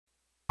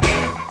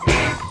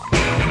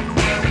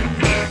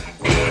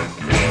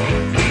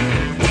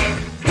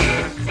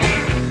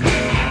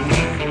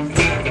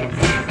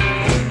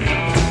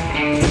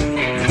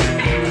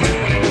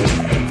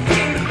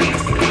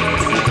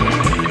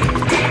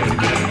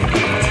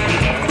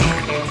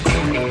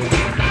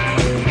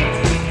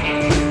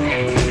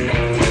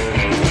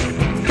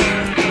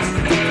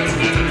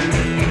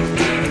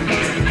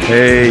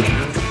Hey.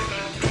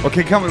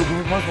 Okay, come on.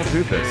 We might as well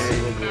do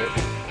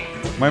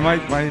this. My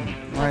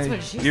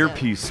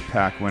earpiece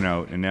pack went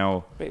out, and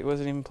now. Wait, it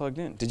wasn't even plugged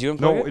in. Did you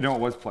unplug it? No, it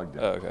was plugged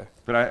in. Oh, okay.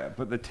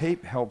 But the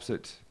tape helps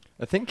it.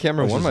 I think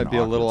camera one might be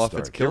a little off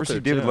its kilter. You ever see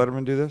David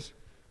Letterman do this?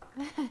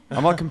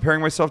 I'm not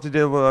comparing myself to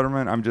David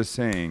Letterman. I'm just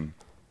saying.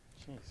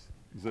 Jeez.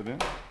 Is it in?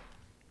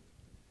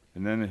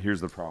 And then here's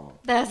the problem.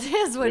 That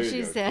is what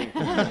she said.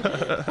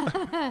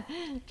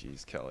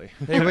 Jeez, Kelly.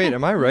 Hey, wait,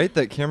 am I right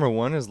that camera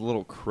one is a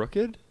little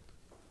crooked?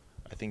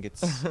 I think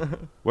it's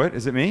What?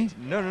 Is it me?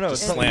 No.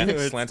 just slant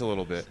a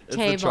little bit. It's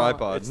Table. the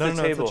tripod. It's No, the it's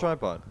the table.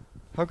 tripod.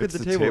 How could It's the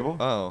the table? table?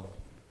 Oh.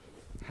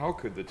 How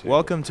could the table?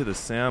 Welcome to the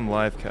Sam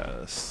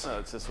Livecast. Oh,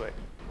 it's this way.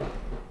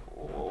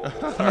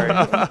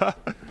 Sorry.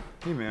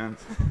 Hey, man.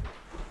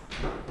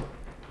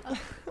 A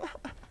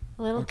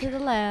little to the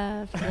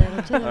left, a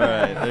little to the All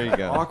right. right, there you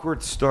go.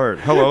 Awkward start.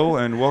 Hello,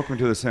 and welcome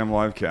to the Sam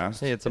Livecast.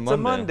 Hey, it's a It's Monday. a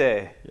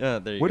Monday. Yeah,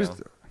 there you What go.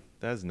 is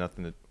That has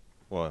nothing to.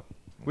 What?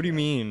 What do you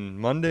mean?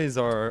 Mondays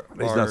are.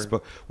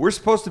 We're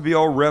supposed to be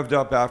all revved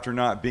up after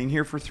not being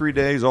here for 3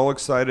 days, all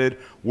excited,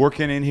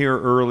 working in here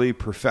early,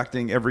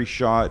 perfecting every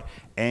shot,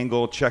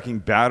 angle, checking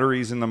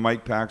batteries in the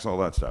mic packs, all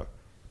that stuff.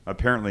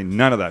 Apparently,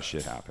 none of that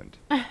shit happened.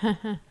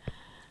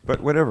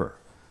 But whatever.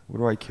 What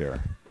do I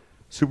care?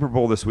 Super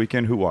Bowl this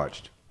weekend. Who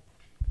watched?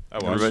 I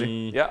watched.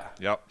 Everybody? Yeah.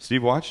 Yep.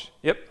 Steve watched?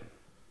 Yep.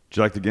 Did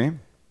you like the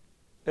game?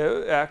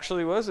 It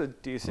actually was a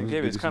decent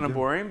game. It's decent kind of game.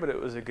 boring, but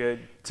it was a good.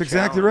 It's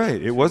exactly challenge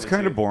right. It was between the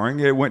kind of two. boring.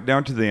 It went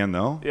down to the end,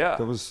 though. Yeah.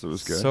 It was good.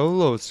 So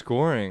low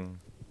scoring.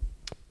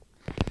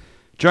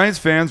 Giants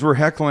fans were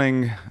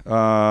heckling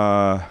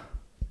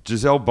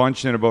Gisele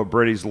Bundchen about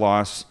Brady's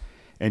loss,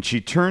 and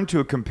she turned to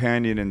a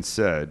companion and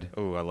said,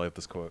 Oh, I like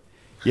this quote.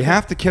 "You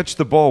have to catch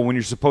the ball when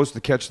you're supposed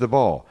to catch the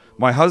ball.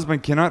 My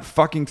husband cannot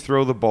fucking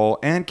throw the ball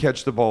and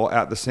catch the ball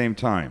at the same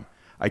time.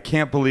 I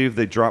can't believe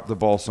they dropped the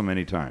ball so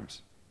many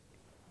times."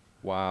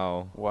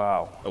 Wow.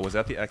 Wow. Oh, was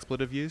that the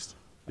expletive used?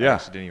 I Yeah.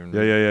 actually didn't even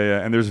Yeah.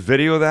 And there's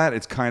video of that.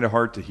 It's kind of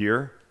hard to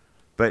hear.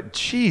 But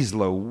geez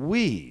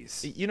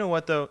Louise. You know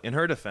what, though? In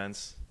her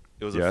defense,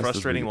 it was Yes, a this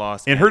frustrating video.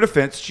 loss. In her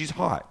defense, she's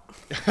hot.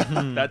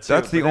 That's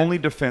That's the only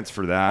defense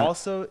for that.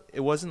 Also, it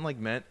wasn't like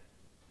meant,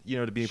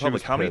 to be in She public.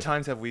 was How many pissed.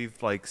 times have we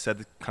like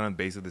said kind of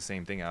basically the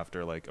same thing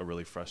after like a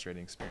really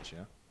frustrating experience?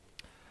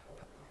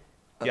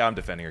 Yeah, I'm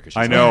defending her because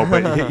I know,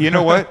 but you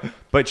know what?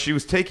 But she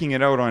was taking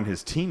it out on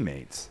his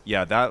teammates.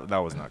 Yeah, that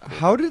was not cool.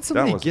 How did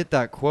somebody was- get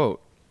that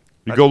quote?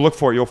 You go look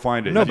for it, you'll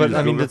find it. No, You but just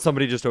I mean, go did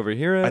somebody just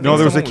overhear it? no,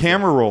 there was a someone was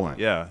camera rolling.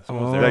 Yeah,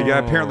 someone was Oh. there. Yeah,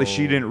 apparently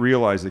she didn't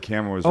realize the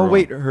camera was Oh rolling.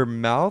 wait, her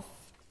mouth?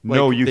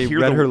 No, Like, you they hear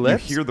read the- her you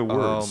lips? hear the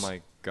words. Oh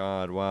my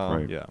God! Wow.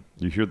 Right. Yeah.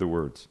 You hear the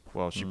words.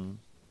 Well, she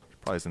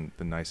probably isn't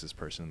the nicest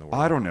person in the world.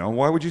 I don't know.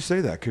 Why would you say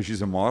that? Because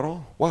she's a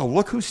model? Wow,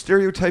 look who's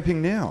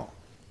stereotyping now.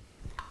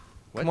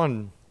 Come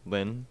on,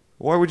 Lynn.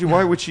 Why would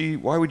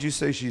you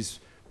say she's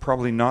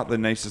probably not the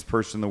nicest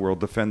person in the world?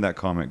 Defend that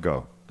comment.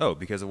 Go. Oh,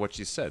 because of what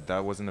she said.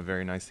 That wasn't a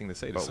very nice thing to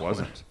say to But it someone.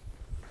 wasn't.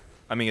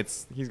 I mean,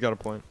 it's He's got a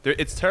point.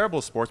 it's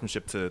terrible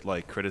sportsmanship to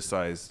like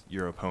criticize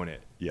your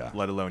opponent. Yeah.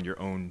 Let alone your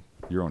own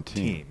Your own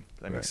team.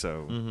 I mean, Right.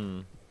 so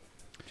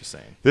just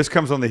saying. This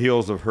comes on the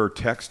heels of her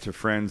text to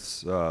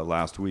friends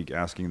last week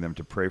asking them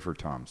to pray for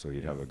Tom so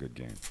he'd have a good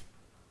game.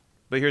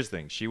 But here's the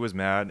thing: she was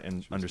mad,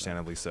 and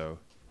understandably so.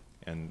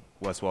 And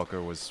Wes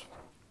Welker was,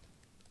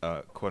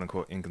 quote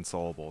unquote,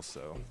 inconsolable.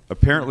 So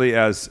Apparently,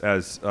 as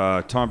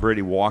Tom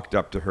Brady walked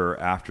up to her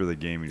after the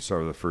game, and you saw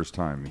her the first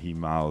time, he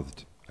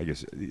mouthed, I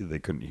guess they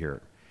couldn't hear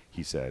it.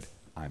 He said,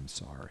 "I'm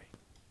sorry.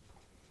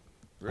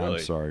 I'm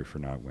sorry for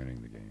not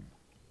winning the game."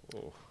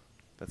 Oh,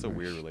 that's a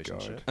weird God.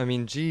 relationship. I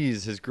mean,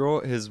 geez,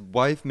 his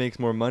wife makes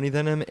more money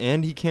than him,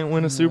 and he can't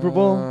win a Super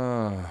Bowl.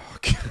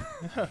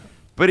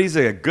 But he's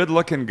a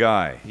good-looking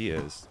guy, He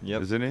is.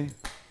 Yep. isn't he?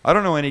 I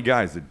don't know any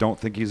guys that don't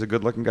think he's a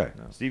good-looking guy.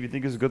 Steve, you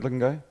think he's a good-looking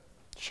guy?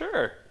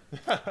 Sure.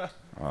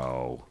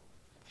 Oh.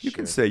 You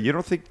can say, you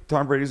don't think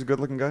Tom Brady's a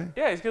good-looking guy?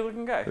 Yeah, he's a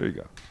good-looking guy. There you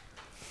go.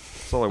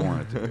 That's all I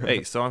wanted to do.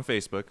 Hey, so on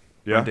Facebook,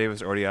 Yeah? Brian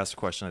Davis already asked a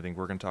question. I think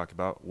we're going to talk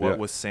about what Yeah.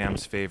 was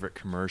Sam's favorite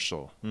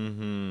commercial.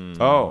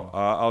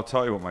 I'll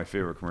tell you what my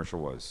favorite commercial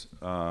was.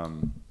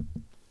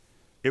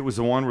 It was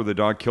the one where the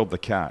dog killed the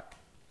cat.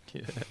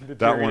 The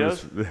That one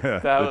was, Doritos? yeah,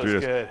 That the was Doritos.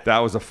 good. That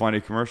was a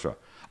funny commercial.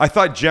 I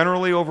thought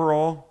generally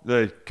overall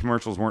the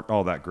commercials weren't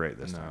all that great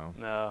this time.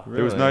 No. No.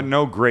 There was Really?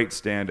 no great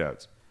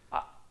standouts.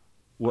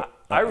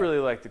 I really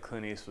like the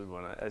Clint Eastwood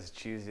one, as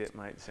cheesy it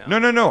might sound.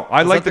 No.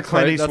 I like that the the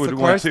Clint Chrysler- that's Eastwood the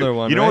one Chrysler too.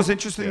 one, You know right? what's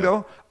interesting Yeah.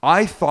 though?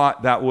 I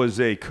thought that was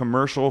a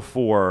commercial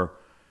for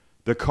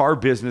the car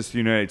business of the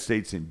United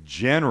States in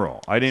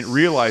general. I didn't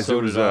realize So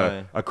it was did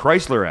a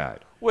Chrysler ad.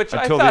 Which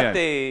I until the thought end.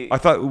 they- I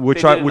thought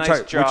which they I did a which nice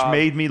I which job.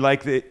 made me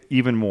like it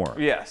even more.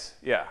 Yes.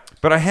 Yeah.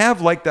 But I have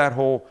liked that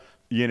whole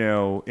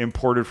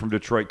imported from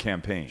Detroit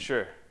campaign.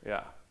 Sure.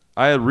 Yeah.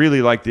 I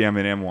really liked the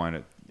M&M one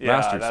at Yeah,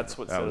 last year's. that's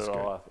what That set was it all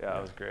good. off. Yeah,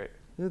 it was great.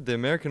 Dude, the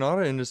American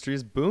auto industry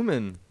is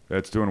booming.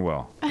 That's doing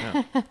well.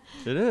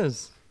 It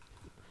is.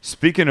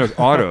 Speaking of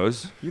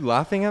autos, You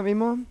laughing at me,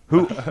 Mom?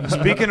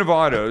 speaking of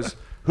autos,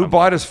 who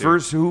bought his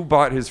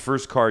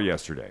first car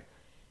yesterday?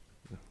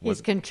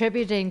 He's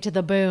contributing to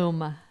the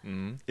boom.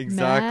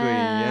 Exactly.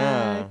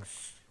 Yeah.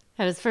 Max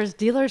had his first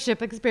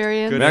dealership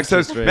experience. Good Max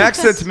interest rates. Max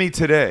said to me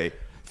today,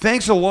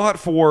 "Thanks a lot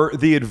for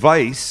the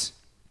advice."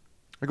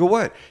 I go,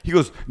 "What?" He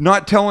goes,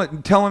 tell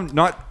him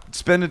not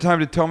spending time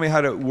to tell me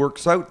how it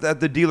works out at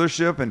the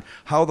dealership and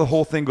how the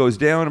whole thing goes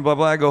down and blah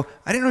blah. I go,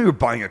 "I didn't know you were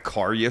buying a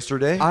car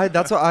yesterday."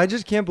 That's why I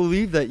just can't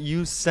believe that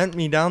you sent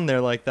me down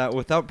there like that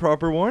without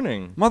proper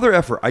warning. Mother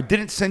effer, I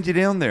didn't send you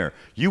down there.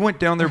 You went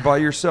down there by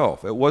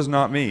yourself. It was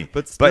not me.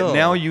 But still.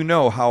 now you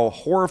know how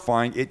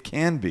horrifying it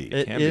can be.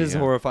 It can be, is yeah.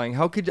 horrifying.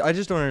 How could I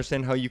just don't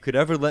understand how you could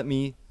ever let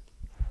me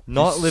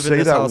not live in Say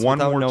this that house one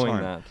without more knowing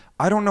time. that.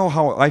 I don't know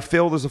how I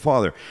failed as a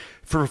father.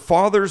 For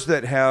fathers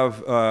that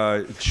have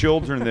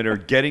children that are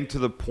getting to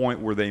the point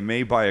where they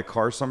may buy a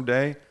car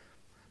someday,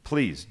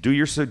 please do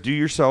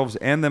yourselves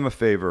and them a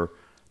favor.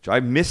 I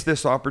missed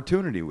this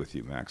opportunity with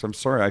you, Max. I'm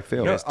sorry I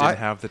failed. You guys didn't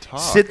have the talk.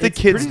 Sit the It's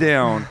kids pretty-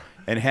 down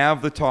and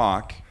have the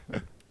talk.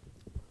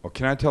 Oh,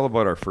 can I tell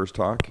about our first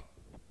talk?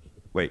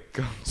 Wait.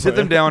 Sit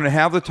them down and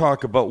have the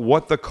talk about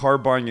what the car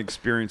buying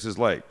experience is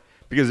like.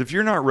 Because if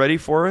you're not ready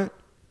for it,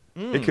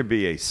 it could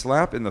be a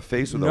slap in the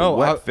face with a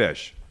wet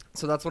fish.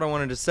 So that's what I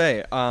wanted to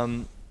say.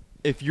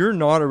 If you're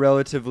not a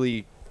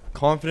relatively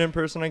confident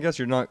person, I guess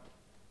you're not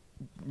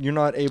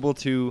able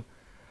to.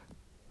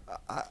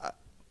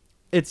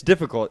 It's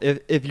difficult.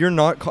 If you're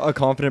not a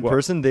confident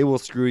person, they will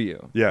screw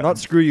you. Yeah. Not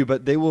screw you,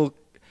 but they will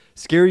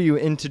scare you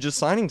into just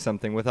signing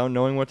something without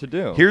knowing what to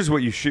do. Here's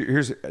what you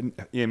should.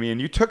 I mean,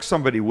 you took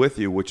somebody with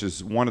you, which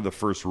is one of the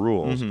first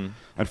rules.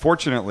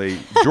 Unfortunately,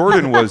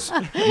 Jordan was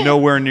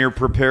nowhere near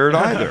prepared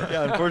either.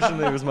 Yeah,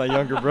 unfortunately, it was my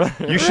younger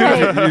brother. You should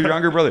have, your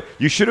younger brother.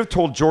 You should have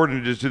told Jordan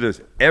to just do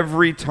this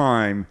every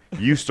time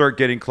you start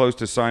getting close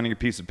to signing a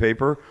piece of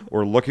paper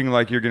or looking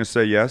like you're going to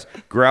say yes.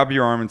 Grab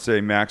your arm and say,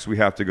 "Max, we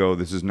have to go.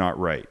 This is not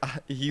right."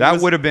 That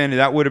would have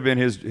been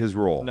his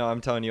role. No, I'm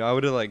telling you, I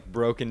would have like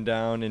broken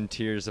down in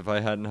tears if I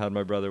hadn't had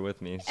my brother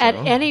with me. So. At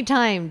any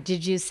time,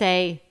 did you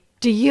say,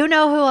 "Do you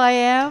know who I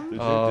am"?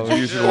 Did you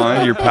use your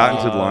line, your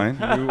patented line?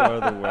 You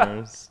are the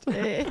worst.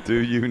 Do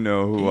you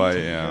know who I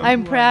am?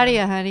 I'm proud of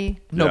you, honey.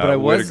 No, Yeah, but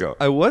way to go.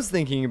 I was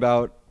thinking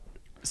about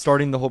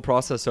starting the whole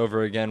process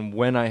over again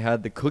when I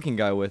had the cooking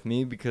guy with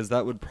me because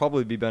that would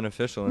probably be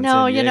beneficial. In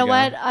No, San you know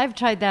Diego. what? I've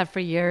tried that for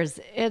years.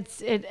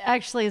 It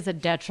actually is a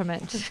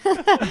detriment.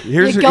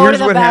 Here's you go here's to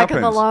the what back happens.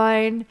 of the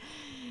line.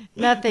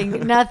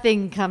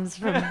 Nothing comes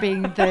from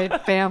being the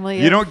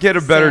family. You don't get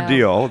a better Sam.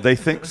 deal. They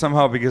think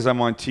somehow because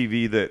I'm on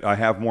TV that I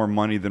have more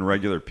money than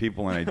regular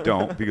people, and I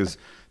don't because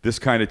this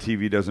kind of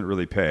TV doesn't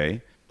really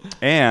pay.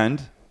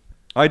 And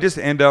I just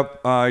end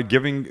up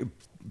giving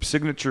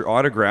signature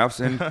autographs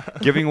and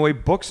giving away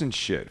books and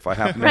shit if I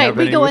happen to Right, have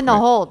we any go with in the me.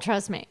 hole.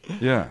 Trust me.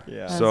 Yeah.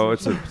 Yeah. So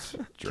it's a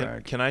Can,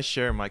 drag. can I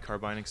share my car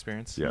buying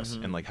experience? Yes.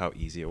 And like how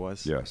easy it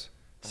was? Yes.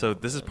 So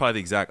this is probably the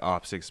exact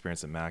opposite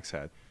experience that Max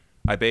had.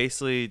 I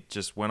basically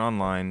just went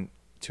online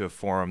to a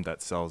forum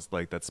that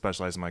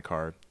specializes in my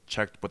car,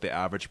 checked what the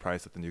average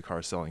price that the new car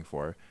is selling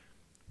for,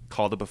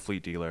 called up a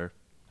fleet dealer,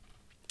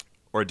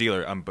 or a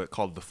dealer, but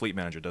called the fleet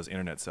manager, does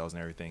internet sales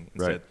and everything,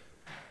 and Right. said,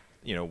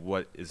 you know,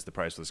 what is the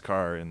price of this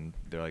car? And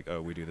they're like,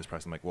 oh, we do this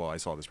price. I'm like, well, I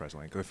saw this price. I'm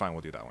like, okay, fine,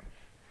 we'll do that one.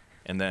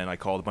 And then I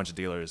called a bunch of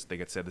dealers.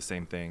 They said the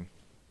same thing.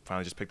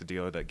 Finally just picked the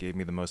dealer that gave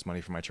me the most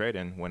money for my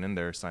trade-in, went in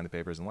there, signed the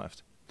papers, and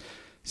left.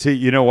 See,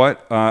 you know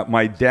what?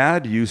 My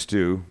dad used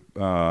to,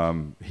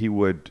 he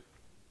would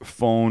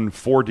phone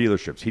 4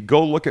 dealerships. He'd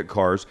go look at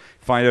cars,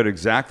 find out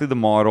exactly the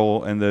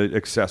model and the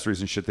accessories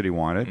and shit that he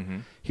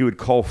wanted. He would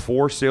call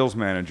 4 sales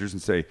managers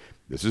and say,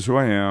 this is who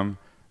I am.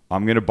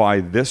 I'm going to buy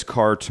this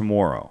car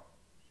tomorrow.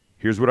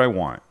 Here's what I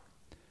want.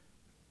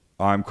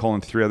 I'm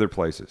calling 3 other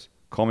places.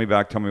 Call me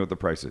back. Tell me what the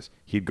price is.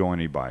 He'd go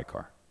and he'd buy a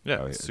car. Yeah,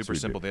 Oh, it's that's super what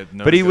he'd simple. do. They had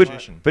no but he would,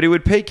 negotiation. but he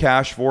would pay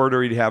cash for it,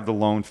 or he'd have the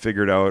loan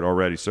figured out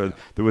already. So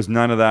there was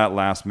none of that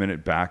last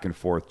minute back and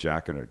forth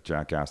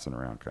jackassing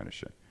around kind of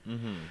shit.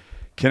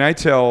 Can I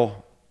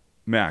tell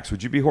Max?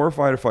 Would you be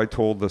horrified if I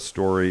told the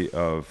story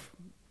of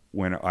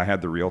when I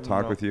had the real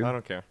talk No, with you? I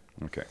don't care.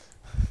 Okay.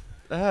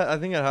 I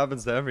think it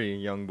happens to every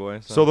young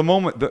boy. So the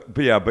moment,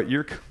 but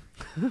your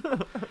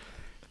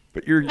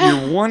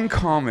one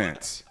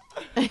comment.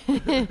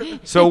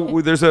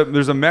 So there's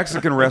a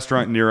Mexican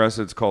restaurant near us.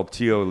 It's called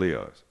Tio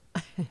Leo's.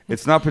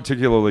 It's not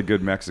particularly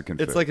good Mexican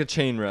food. it's like a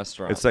chain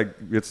restaurant.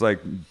 It's like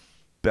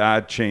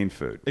bad chain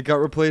food. It got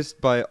replaced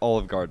by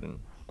Olive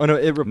Garden. Oh no,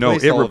 it replaced. No,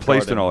 it Olive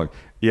replaced Garden. an Olive.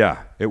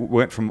 Yeah, it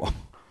went from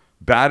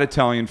bad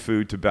Italian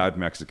food to bad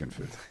Mexican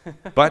food.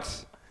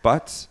 But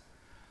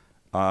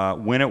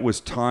when it was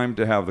time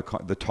to have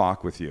the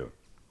talk with you,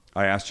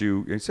 I asked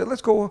you. I said,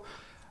 "Let's go."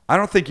 I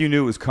don't think you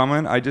knew it was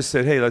coming. I just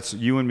said, "Hey,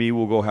 you and me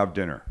will go have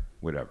dinner,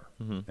 whatever."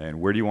 And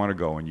where do you want to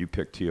go? And you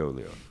picked Tio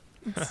Leo.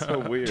 So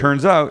weird.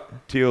 Turns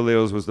out Tio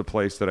Leo's was the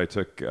place that I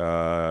took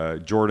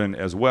Jordan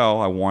as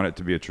well. I want it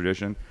to be a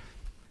tradition.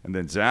 And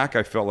then Zach,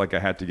 I felt like I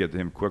had to get to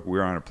him quick. We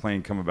were on a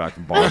plane coming back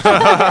from Boston.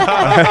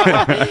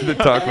 I had to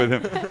talk with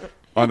him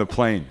on the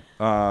plane.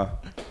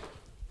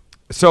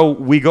 So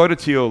we go to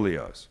Tio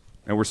Leo's,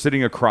 and we're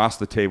sitting across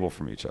the table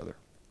from each other.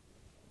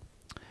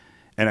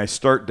 And I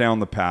start down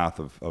the path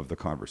of the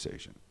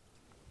conversation.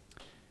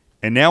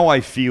 And now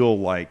I feel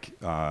like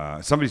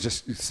somebody's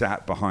just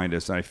sat behind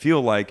us, and I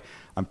feel like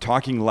I'm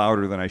talking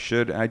louder than I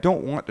should. And I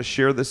don't want to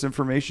share this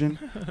information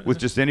with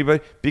just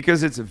anybody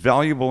because it's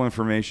valuable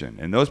information.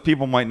 And those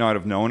people might not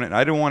have known it. And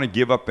I don't want to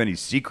give up any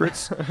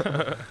secrets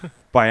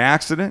by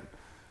accident.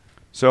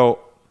 So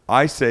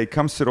I say,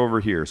 come sit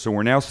over here. So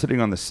we're now sitting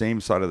on the same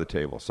side of the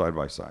table, side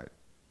by side.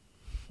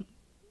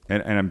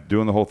 And I'm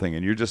doing the whole thing.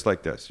 And you're just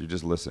like this. You're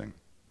just listening.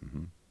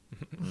 Mm-hmm.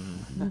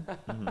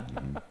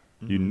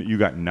 Mm-hmm. You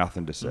got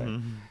nothing to say.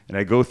 Mm-hmm. And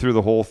I go through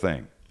the whole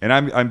thing. And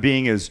I'm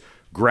being as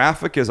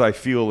graphic as I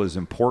feel is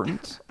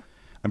important.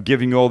 I'm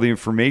giving you all the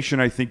information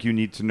I think you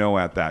need to know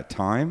at that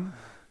time.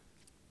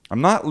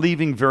 I'm not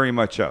leaving very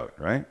much out,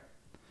 right?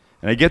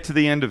 And I get to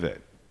the end of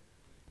it.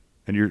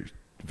 And you're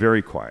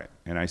very quiet.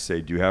 And I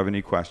say, do you have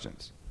any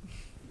questions?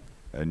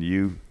 And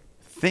you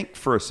think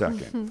for a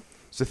second.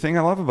 It's the thing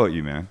I love about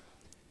you, man.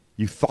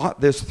 You thought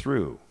this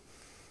through.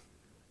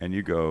 And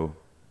you go,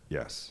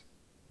 yes.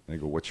 And I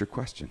go, what's your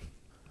question?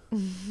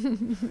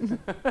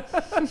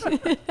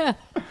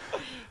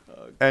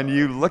 And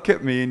you look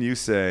at me and you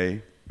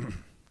say,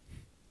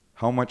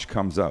 how much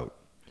comes out?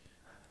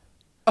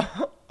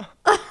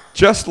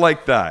 Just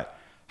like that.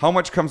 How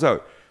much comes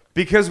out?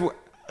 Because,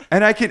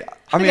 and I could,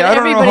 I mean, I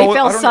don't know everybody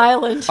fell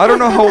silent. I don't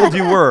know how old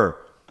you were,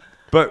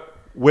 but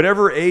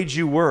whatever age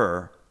you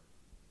were,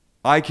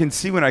 I can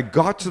see when I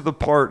got to the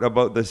part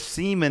about the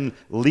semen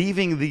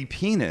leaving the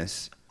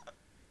penis,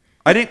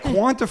 I didn't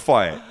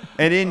quantify it.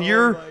 And in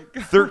your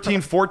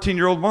 13,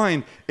 14-year-old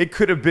mind, it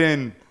could have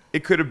been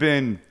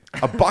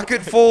a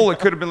bucket full. It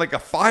could have been like a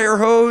fire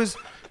hose.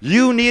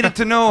 You needed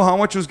to know how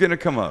much was going to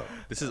come out.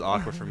 This is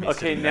awkward for me.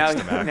 Okay, next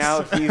to Max.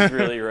 now he's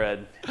really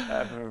red.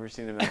 I've never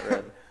seen him that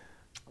red.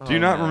 Do you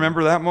not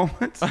remember that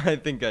moment? I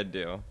think I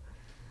do.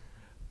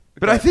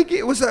 But I think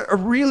it was a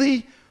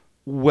really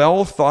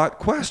well-thought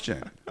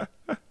question.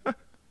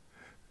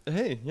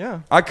 Hey,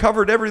 yeah. I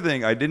covered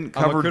everything. I didn't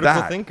cover I'm a critical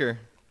that. thinker.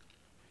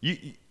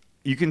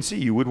 You can see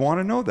you would want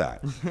to know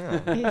that.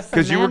 He's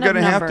Because the you were man of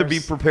going to have to be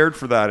numbers. prepared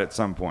for that at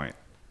some point.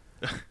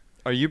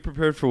 Are you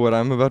prepared for what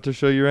I'm about to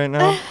show you right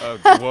now? Whoa.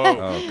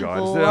 Oh,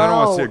 God. I don't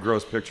want to see a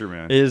gross picture,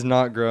 man. It is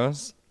not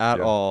gross at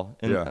Yeah. all.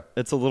 And Yeah.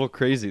 it's a little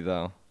crazy,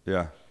 though.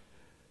 Yeah.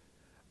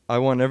 I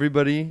want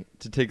everybody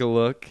to take a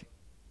look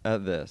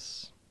at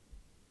this.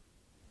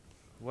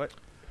 What?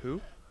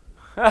 Who?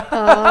 Is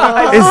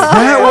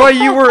that why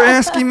you were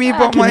asking me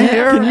about my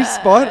hair? Can you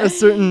spot a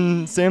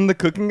certain Sam the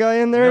cooking guy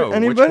in there? No, which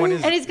Anybody? one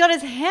is- And he's got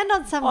his hand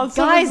on some On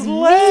guy's someone's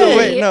leg. So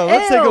wait, no,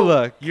 let's take a Ew.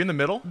 look. You in the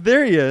middle?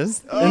 There he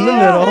is, in the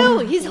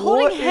middle. Ew, he's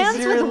holding What is hands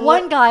your with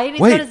one guy and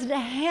he's Wait. got his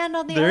hand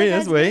on the There other he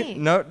guy's is. Wait, knee.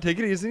 no, take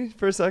it easy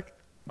for a sec.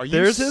 Are you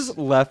There's s- his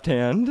left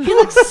hand, He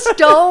looks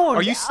stoned.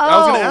 Are you? I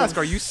was gonna Oh, ask.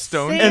 Are you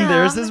stoned? Sam. and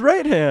there's his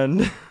right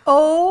hand.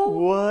 Oh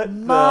What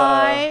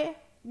my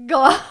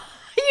God.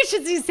 You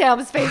should see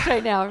Sam's face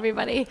right now,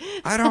 everybody.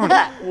 I don't.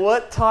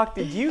 What talk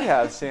did you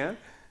have, Sam?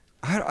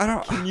 I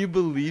don't. Can you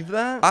believe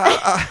that?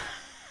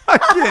 I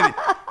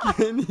can't.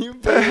 Can you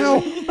The hell?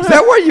 Is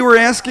that why you were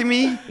asking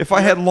me if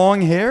I had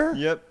long hair?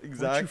 Yep,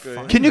 exactly.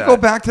 find? Can you go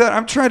back to that?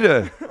 I'm trying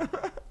to.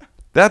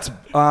 That's.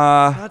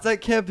 That's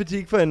at Camp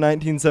Patikva in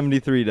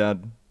 1973,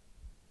 Dad.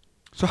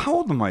 So how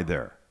old am I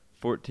there?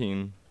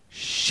 14.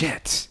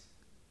 Shit.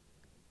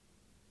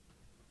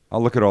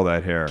 I'll look at all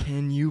that hair.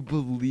 Can you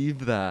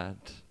believe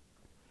that?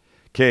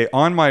 Okay,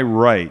 on my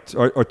right,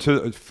 or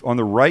on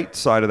the right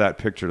side of that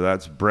picture,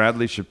 that's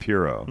Bradley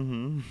Shapiro.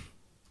 Mm-hmm.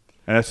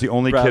 And that's the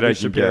only kid I can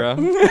Shapiro.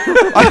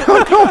 get. I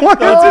don't know what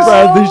That's that's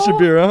Bradley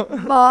Shapiro.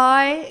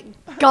 My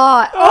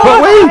God.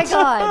 Oh wait. my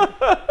God.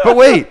 But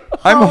wait,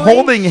 I'm Holy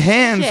holding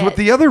hands shit. with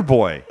the other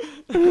boy.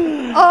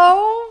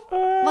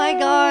 Oh my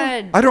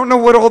God. I don't know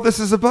what all this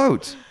is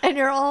about. And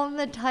you're all in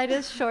the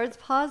tightest shorts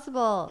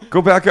possible.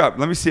 Go back up.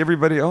 Let me see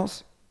everybody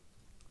else.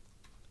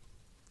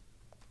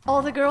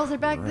 All the girls are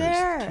back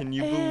there. Can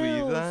you believe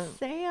Ew, that?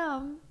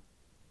 Sam.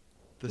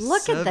 The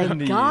Look at the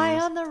 70s. guy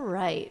on the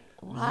right.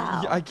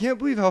 Wow. I can't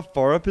believe how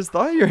far up his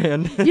thigh your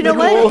hand is. You know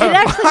what? It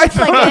actually looks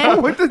like don't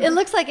know what the- it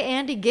looks like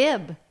Andy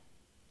Gibb.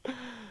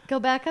 Go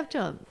back up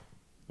to him.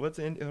 What's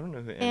Andy? I don't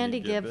know who Andy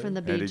Gibb is. from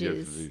the Bee Andy Gibb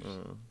Gees. from the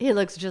Bee Gees. He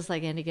looks just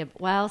like Andy Gibb.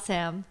 Wow,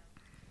 Sam.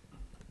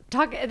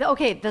 Talk.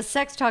 Okay, the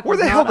sex talk Where was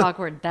the hell? not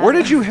awkward. That Where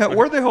did was- you?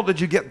 Where the hell did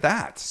you get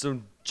that?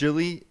 So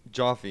Jilly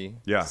Joffe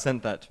Yeah.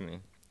 sent that to me.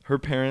 Her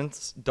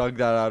parents dug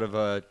that out of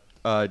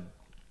a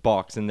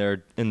box in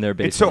their And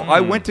basement. so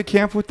I went to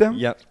camp with them.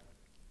 Yep.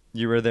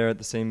 You were there at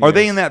the same. Are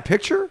they years. in that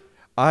picture?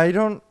 I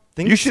don't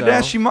think You should so.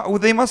 ask. Well,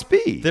 they must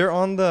be. They're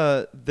on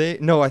the.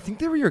 No, I think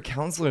they were your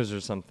counselors or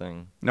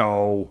something.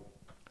 No.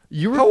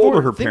 You were How old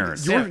are her think-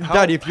 parents? You were, Sam,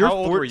 Daddy, if you're how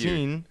old were you?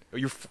 14, Oh,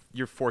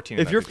 you're 14.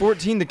 in if that you're picture.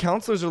 14, the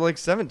counselors are like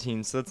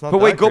 17, so that's not. But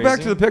that wait, go back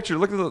crazy. to the picture.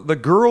 Look at the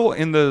girl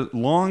in the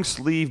long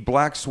sleeve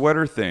black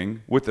sweater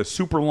thing with the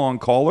super long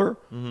collar.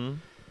 Mm-hmm.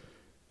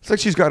 It's like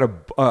she's got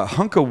a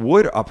hunk of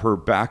wood up her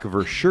back of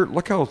her shirt.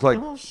 Look how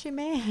Oh, she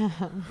may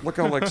have. look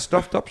how like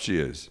stuffed up she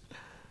is.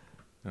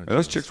 Oh, And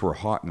those Jesus. chicks were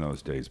hot in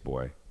those days,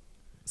 boy.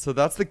 So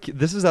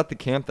this is at the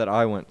camp that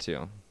I went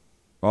to.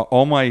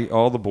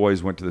 All the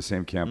boys went to the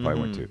same camp I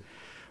went to.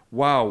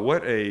 Wow,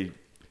 what a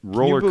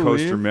roller coaster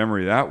believe-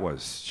 memory that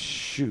was.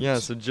 Shoot. Yeah,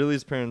 so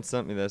Jilly's parents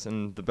sent me this,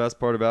 and the best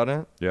part about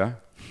it, Yeah.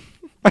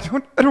 I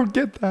don't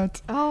get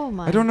that. Oh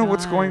my! I don't know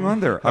what's going on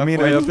there. I mean,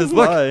 Halfway up his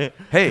look, lie.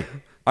 hey,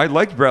 I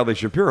liked Bradley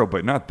Shapiro,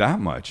 but not that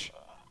much.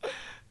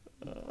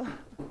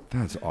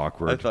 That's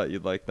awkward. I thought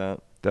you'd like that.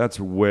 That's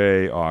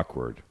way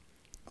awkward.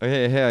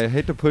 Hey, I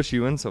hate to push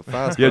you in so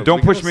fast. Yeah, but don't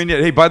we push gotta me in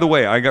yet. Hey, by the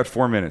way, I got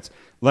 4 minutes.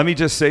 Let me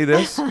just say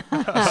this.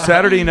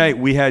 Saturday night,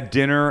 we had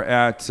dinner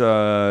at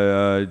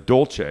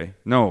Dolce.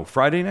 No,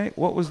 Friday night?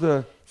 What was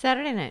the...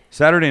 Saturday night.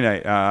 Saturday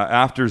night,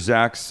 after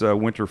Zach's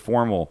winter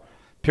formal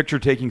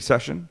picture-taking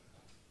session.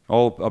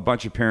 A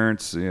bunch of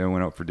parents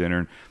went out for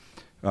dinner.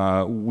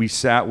 We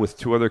sat with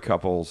 2 other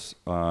couples,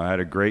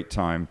 had a great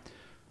time.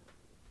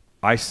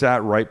 I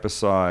sat right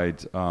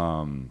beside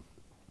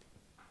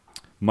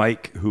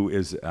Mike, who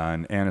is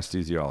an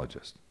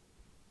anesthesiologist.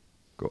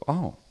 Go,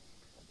 oh,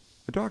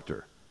 a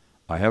doctor.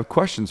 I have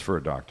questions for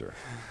a doctor.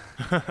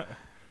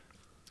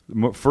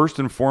 First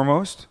and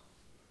foremost,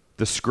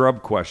 the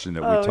scrub question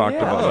that we talked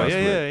about last week.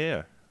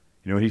 Yeah.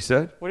 You know what he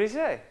said? What did he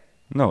say?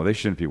 No, they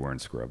shouldn't be wearing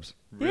scrubs.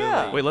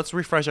 Yeah. Wait, let's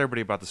refresh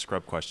everybody about the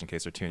scrub question in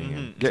case they're tuning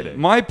in today.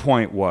 My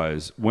point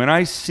was, when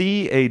I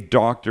see a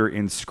doctor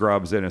in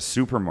scrubs in a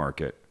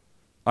supermarket,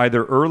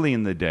 either early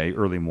in the day,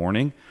 early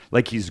morning,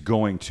 like he's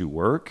going to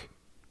work,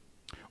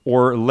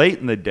 or late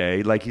in the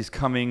day, like he's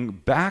coming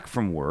back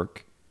from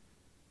work,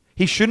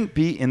 he shouldn't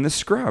be in the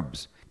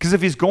scrubs. Because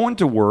if he's going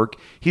to work,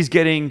 he's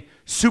getting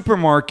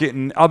supermarket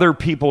and other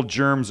people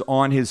germs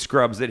on his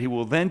scrubs that he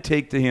will then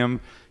take to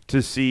him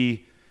to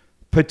see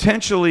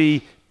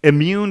potentially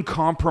immune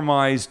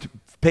compromised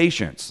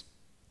patients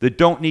that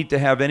don't need to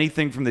have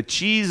anything from the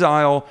cheese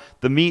aisle,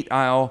 the meat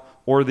aisle,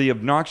 or the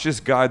obnoxious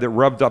guy that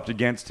rubbed up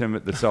against him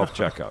at the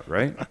self-checkout,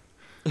 right?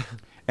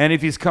 And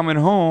if he's coming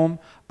home,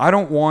 I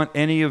don't want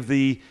any of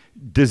the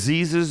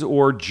diseases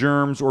or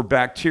germs or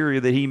bacteria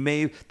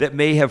that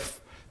may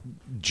have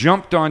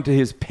jumped onto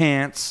his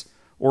pants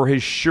or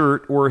his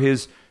shirt or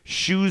his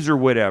shoes or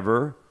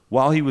whatever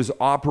while he was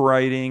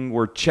operating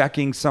or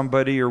checking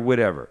somebody or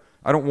whatever.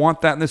 I don't want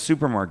that in the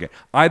supermarket.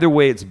 Either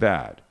way, it's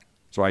bad.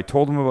 So I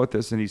told him about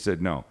this, and he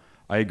said, no,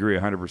 I agree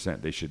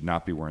 100%. They should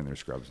not be wearing their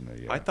scrubs in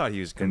the I thought he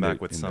was coming back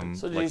with some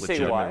So did he say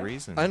legitimate why?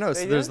 reason. I know. So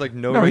They there's did? like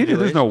no. No, he did.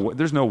 regulation.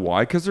 There's no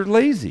why, because they're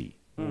lazy.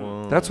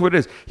 That's what it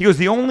is. He goes,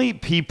 the only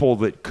people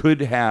that could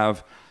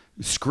have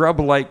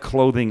scrub-like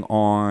clothing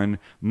on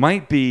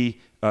might be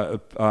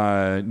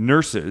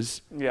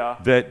nurses Yeah.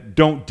 that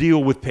don't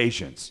deal with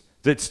patients,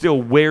 that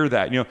still wear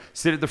that.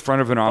 Sit at the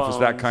front of an office,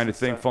 that Phones kind of and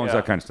thing, stuff, phones, yeah.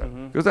 that kind of stuff.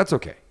 He goes, that's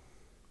okay.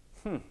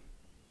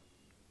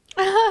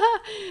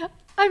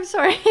 I'm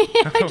sorry.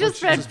 I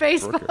just read just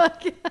broke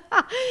Facebook.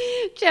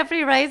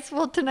 Jeffrey writes,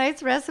 will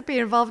tonight's recipe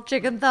involve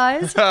chicken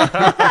thighs?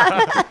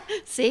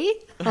 See?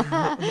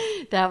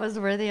 That was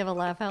worthy of a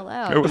laugh out It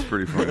loud. was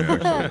pretty funny,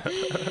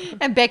 actually.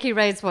 And Becky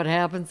writes, what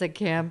happens at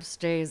camp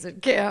stays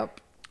at camp.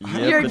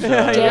 Yep, You're it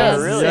does. dead,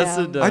 really? Yes,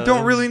 Sam. it does. I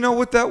don't really know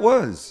what that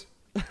was.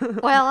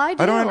 Well, I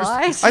do. I don't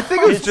understand. I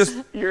think it was just.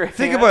 Your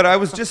Think hand. about it. I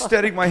was just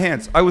steadying my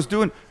hands. I was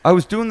doing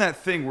that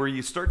thing where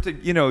you start to,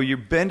 you're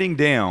bending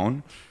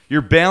down,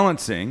 you're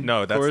balancing.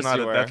 No, that's course not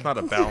you that's are. not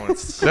a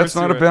balance. That's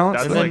not a balance.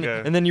 That's And thing? then,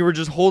 like a- and then you were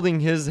just holding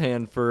his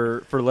hand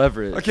for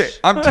leverage. Okay,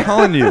 I'm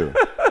telling you.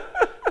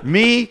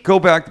 Go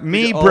back.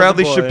 Me, all the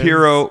Bradley boys.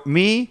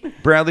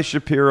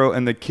 Shapiro,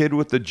 and the kid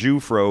with the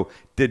Jufro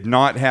did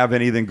not have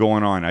anything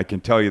going on. I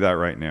can tell you that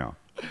right now.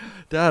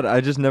 Dad,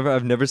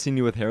 I've never seen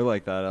you with hair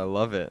like that. I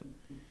love it.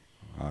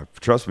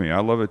 Trust me, I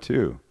love it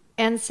too.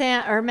 And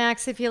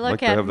Max, if you Like look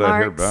to at have that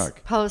hair Mark's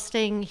back.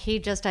 posting, he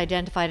just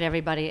identified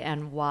everybody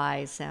and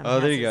why Sam. Oh,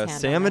 has there you his go. hand on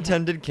Sam the head.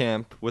 attended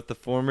camp with the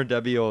former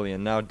Debbie Oli,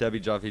 and now Debbie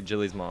Joffe,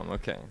 Jilly's mom.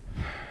 Okay.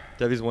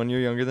 Debbie's 1 year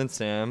younger than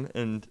Sam,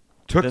 and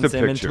Took then the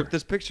Sam picture. took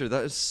this picture.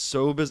 That is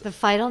so bizarre. The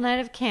final night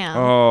of camp.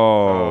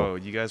 Oh. Oh,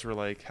 you guys were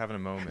like having a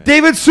moment.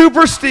 David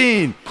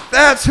Superstein.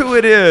 That's who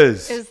it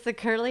is. Is the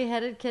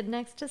curly-headed kid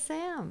next to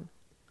Sam?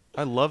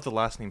 I love the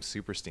last name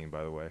Superstein,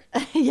 by the way.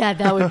 Yeah,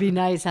 that would be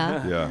nice,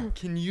 huh? Yeah.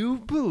 Can you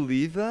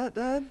believe that,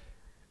 Dad?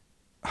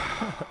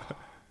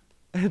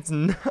 It's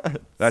nuts.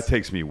 That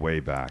takes me way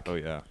back. Oh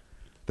yeah.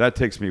 That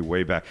takes me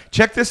way back.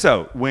 Check this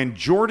out. When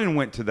Jordan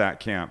went to that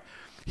camp,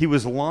 he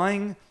was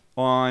lying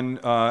on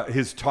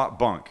his top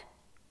bunk,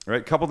 right?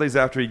 A couple days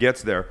after he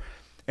gets there,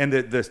 and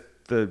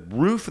the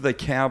roof of the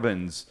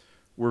cabins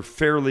were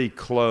fairly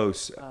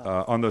close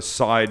on those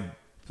side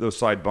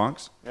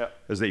bunks Yeah.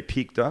 as they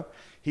peeked up.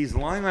 He's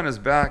lying on his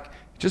back,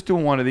 just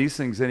doing one of these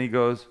things, and he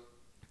goes,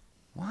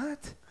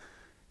 "What?"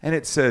 And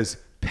it says,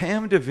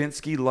 "Pam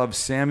Davinsky loves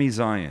Sammy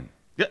Zion."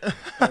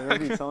 I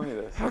remember you telling me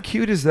this. How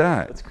cute is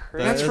that? That's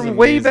crazy. That's That is from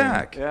way amazing.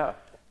 back. Yeah.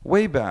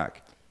 Way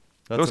back.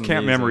 That's Those camp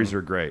amazing. memories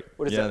are great.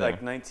 What is Yeah, that, they're-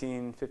 like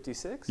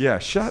 1956? Yeah,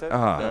 shut Seven?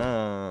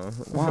 up.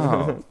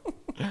 Wow.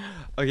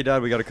 Okay,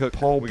 Dad, we gotta cook.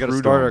 Paul we gotta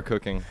Prudhomme. start our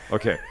cooking.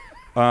 Okay.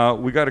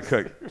 We got to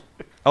cook.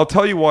 I'll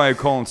tell you why I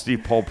call him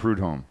Steve Paul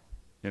Prudhomme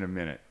in a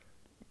minute.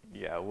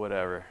 Yeah,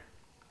 whatever.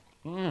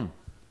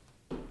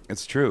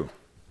 It's true.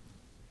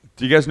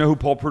 Do you guys know who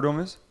Paul Prudhomme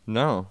is?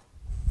 No.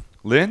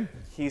 Lynn?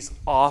 He's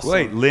awesome.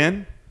 Wait,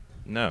 Lynn?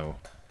 No.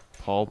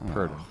 Paul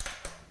Purdom.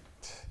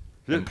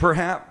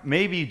 Perhaps,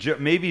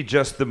 maybe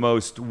just the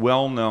most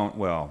well-known.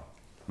 Well,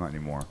 not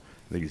anymore.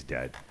 I think he's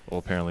dead. Well,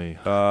 apparently.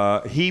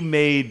 He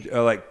made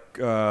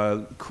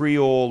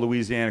Creole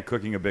Louisiana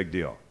cooking a big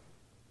deal.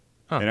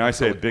 Huh, And I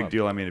say a look him big up.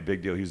 deal, I mean a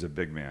big deal. He's a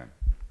big man.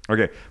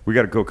 Okay, we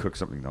got to go cook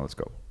something now. Let's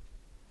go.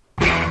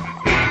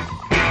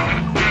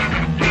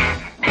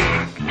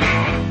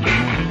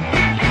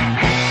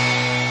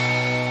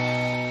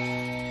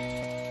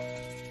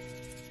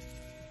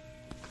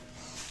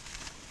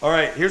 All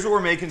right, here's what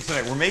we're making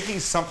tonight. We're making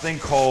something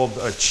called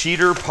a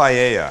cheater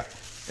paella.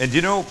 And do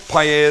you know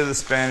paella, the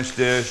Spanish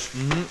dish,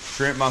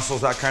 shrimp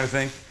mussels, that kind of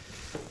thing?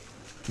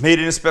 Made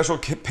in a special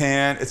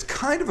pan. It's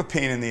kind of a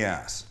pain in the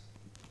ass.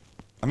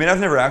 I mean, I've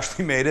never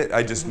actually made it.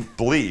 I just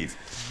believe.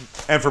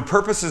 And for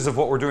purposes of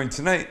what we're doing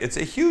tonight, it's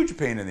a huge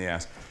pain in the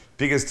ass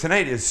because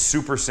tonight is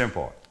super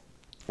simple.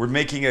 We're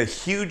making a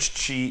huge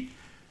cheat,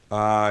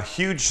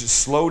 huge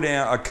slow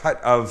down, a cut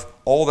of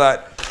all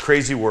that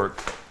crazy work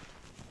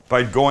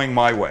by going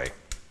my way.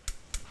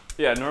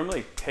 Yeah, it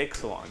normally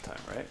takes a long time,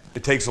 right?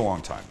 It takes a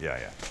long time, yeah.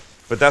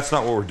 But that's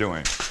not what we're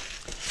doing.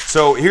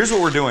 So here's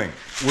what we're doing.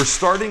 We're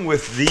starting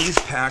with these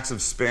packs of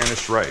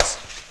Spanish rice.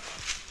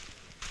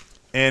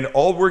 And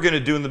all we're going to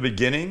do in the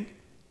beginning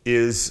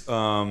is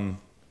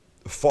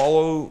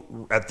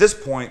follow, at this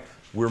point,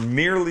 we're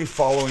merely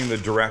following the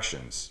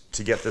directions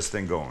to get this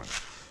thing going.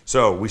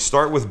 So we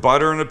start with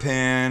butter in a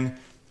pan,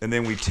 and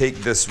then we take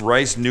this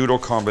rice noodle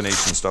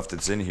combination stuff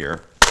that's in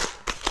here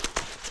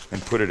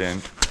and put it in,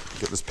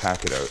 get this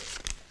packet out.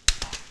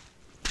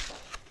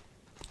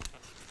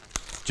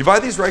 Do you buy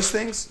these rice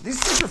things? These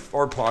things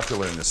are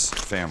popular in this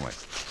family.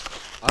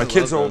 My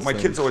kids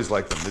always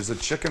like them. There's a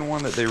chicken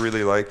one that they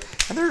really like,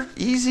 and they're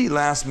easy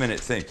last minute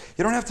thing.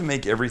 You don't have to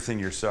make everything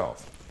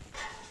yourself,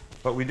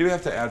 but we do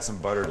have to add some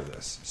butter to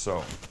this.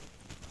 So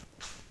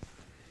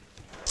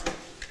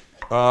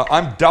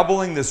I'm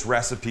doubling this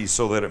recipe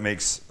so that it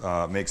makes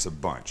a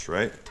bunch,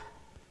 right?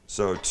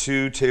 So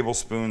 2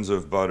 tablespoons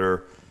of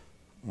butter,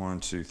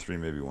 1, 2, 3,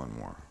 maybe one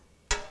more.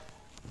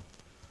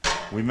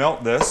 We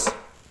melt this,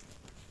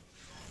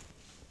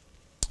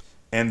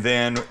 and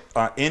then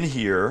in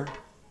here,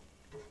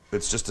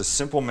 it's just a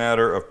simple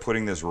matter of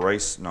putting this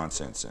rice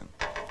nonsense in.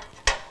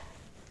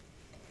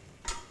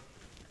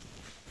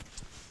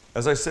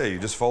 As I say, you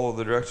just follow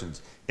the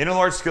directions. In a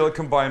large skillet,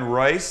 combine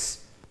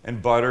rice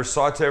and butter,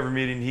 saute over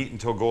medium heat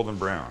until golden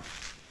brown.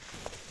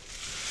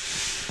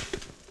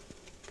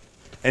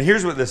 And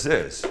here's what this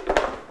is.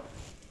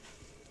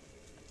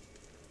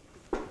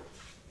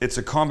 It's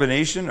a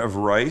combination of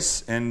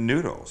rice and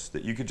noodles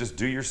that you could just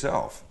do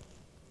yourself.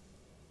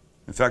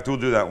 In fact, we'll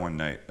do that one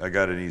night. I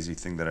got an easy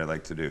thing that I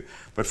like to do.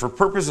 But for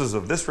purposes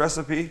of this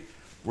recipe,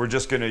 we're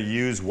just going to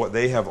use what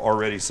they have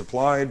already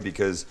supplied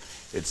because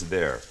it's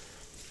there.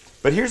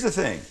 But here's the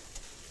thing.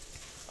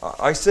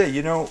 I say,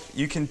 you know,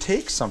 you can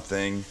take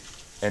something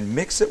and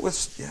mix it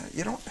with,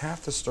 you don't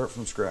have to start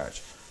from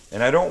scratch.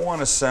 And I don't want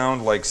to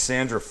sound like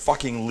Sandra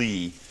fucking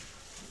Lee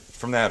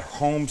from that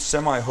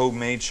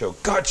semi-homemade show.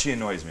 God, she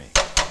annoys me.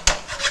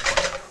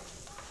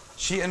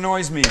 She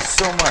annoys me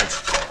so much.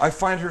 I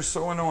find her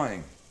so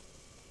annoying.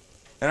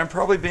 And I'm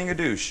probably being a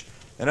douche.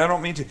 And I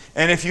don't mean to.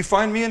 And if you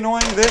find me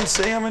annoying, then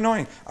say I'm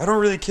annoying. I don't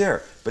really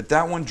care. But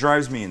that one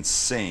drives me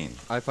insane.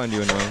 I find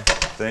you annoying.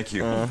 Thank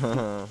you.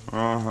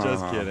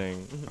 Just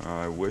kidding.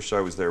 I wish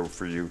I was there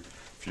for you,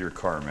 for your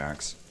car,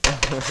 Max.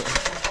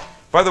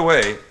 By the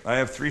way, I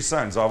have 3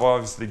 sons. I've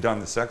obviously done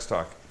the sex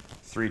talk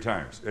 3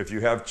 times. If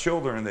you have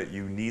children that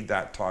you need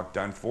that talk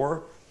done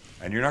for,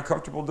 and you're not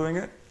comfortable doing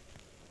it,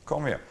 call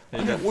me up.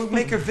 We'll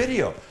make a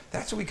video.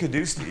 That's what we could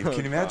do, Steve. Can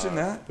you imagine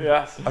that?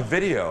 Yeah. A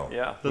video.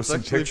 Yeah. With That's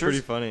some actually pictures.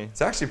 pretty funny.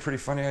 It's actually a pretty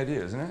funny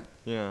idea, isn't it?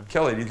 Yeah.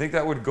 Kelly, do you think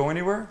that would go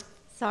anywhere?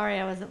 Sorry,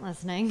 I wasn't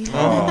listening.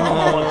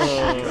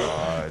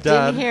 God.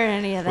 Didn't hear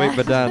any of that. Wait,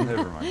 but Dad,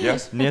 Never mind.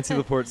 Yes? Nancy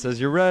Laporte says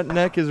your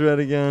neck is red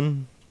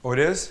again. Oh, it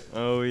is?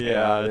 Oh Yeah,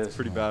 yeah, it it's is.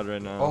 pretty bad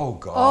right now. Oh,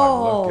 God.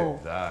 Oh. Look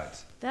at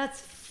that.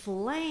 That's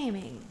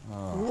flaming.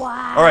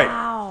 Wow. All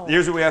right,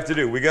 here's what we have to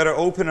do. We got to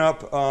open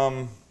up.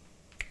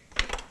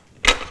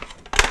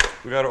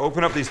 We got to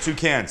open up these 2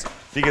 cans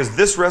because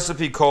this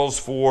recipe calls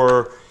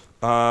for.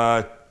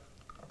 Oh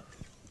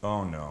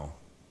no.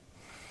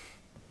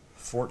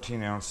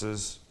 14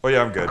 ounces. Oh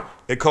yeah, I'm good.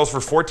 It calls for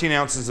 14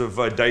 ounces of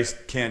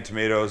diced canned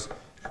tomatoes,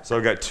 so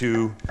I've got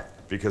 2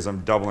 because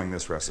I'm doubling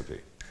this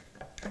recipe.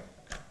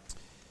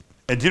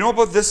 And do you know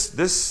about this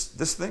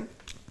thing?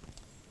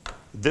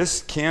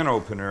 This can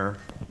opener,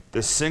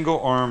 this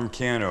single arm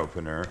can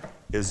opener,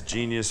 is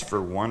genius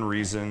for one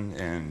reason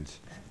and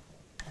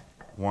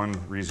one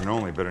reason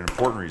only, but an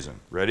important reason.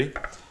 Ready?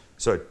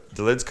 So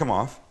the lids come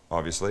off,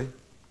 obviously,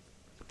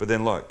 but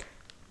then look,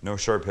 no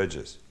sharp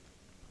edges.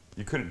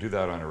 You couldn't do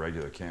that on a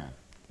regular can.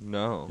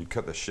 No. You'd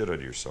cut the shit out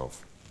of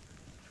yourself.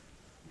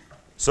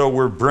 So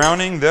we're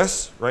browning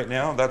this right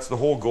now. That's the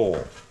whole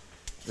goal,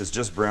 is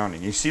just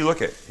browning. You see,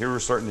 look at, here we're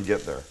starting to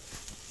get there.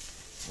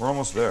 We're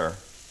almost there.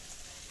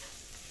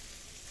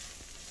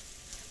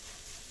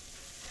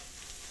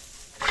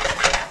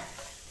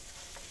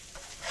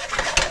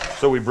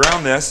 So we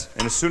brown this,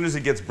 and as soon as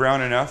it gets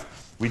brown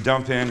enough, we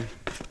dump in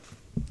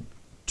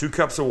 2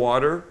 cups of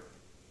water.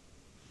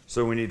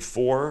 So we need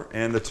 4,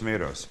 and the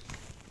tomatoes.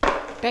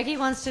 Becky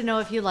wants to know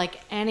if you like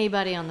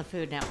anybody on the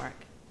Food Network.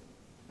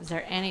 Is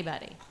there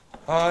anybody?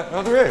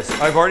 No, there is.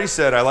 I've already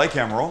said I like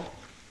Emerald.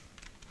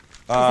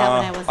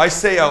 That when I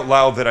say out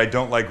loud that I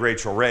don't like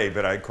Rachel Ray,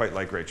 but I quite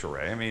like Rachel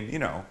Ray. I mean, you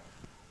know,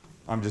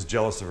 I'm just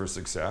jealous of her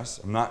success.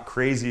 I'm not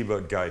crazy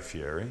about Guy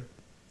Fieri.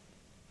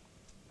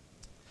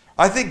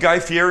 I think Guy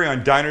Fieri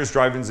on Diners,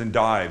 Drive-Ins, and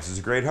Dives is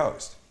a great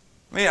host.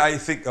 I mean, I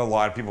think a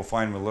lot of people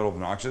find him a little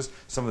obnoxious,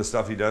 some of the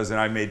stuff he does, and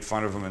I made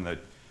fun of him in the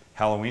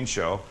Halloween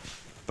show.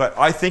 But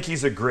I think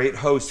he's a great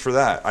host for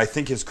that. I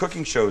think his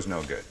cooking show is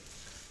no good.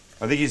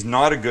 I think he's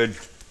not a good,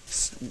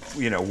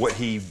 you know, what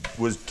he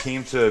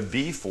came to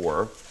be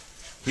for.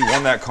 He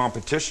won that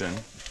competition,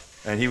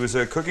 and he was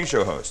a cooking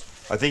show host.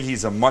 I think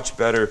he's a much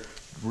better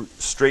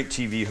straight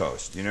TV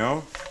host, you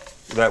know?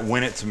 That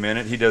Win It to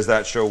Minute, he does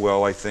that show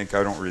well, I think.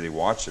 I don't really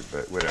watch it,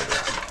 but whatever.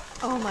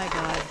 Oh my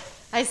God.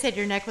 I said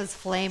your neck was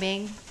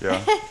flaming.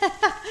 Yeah.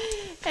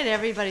 And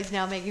everybody's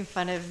now making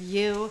fun of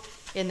you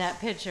in that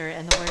picture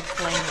and the word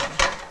flaming.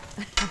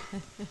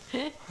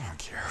 I don't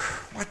care.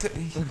 What did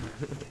he...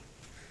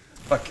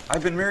 Look,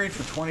 I've been married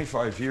for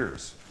 25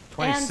 years.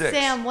 26. And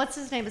Sam, what's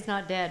his name, is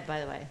not dead,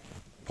 by the way.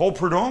 Paul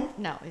Prudhomme?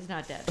 No, he's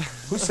not dead.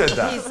 Who said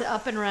that? He's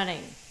up and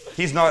running.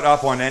 He's not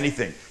up on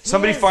anything.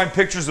 Somebody is. find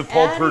pictures of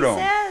Paul And Prudhomme.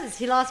 he says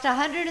he lost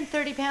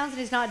 130 pounds and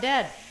he's not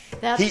dead.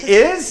 That's He the-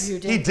 is? You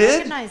He didn't did?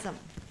 recognize him.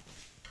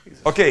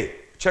 Okay,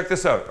 check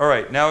this out. All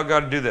right, now I've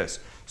got to do this.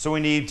 So we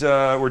need,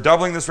 we're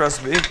doubling this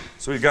recipe.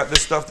 So we've got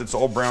this stuff that's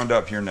all browned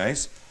up here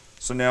nice.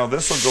 So now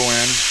this will go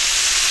in.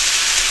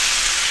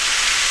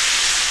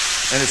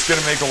 And it's going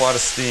to make a lot of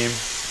steam.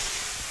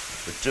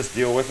 But just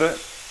deal with it.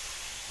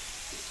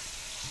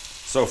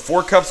 So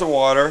 4 cups of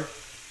water.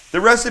 The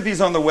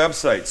recipe's on the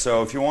website,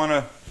 so if you want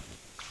to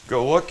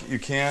go look, you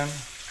can.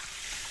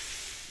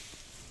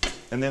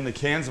 And then the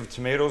cans of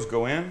tomatoes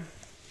go in.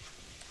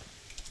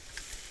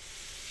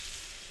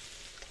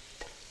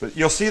 But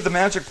you'll see the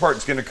magic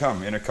part's going to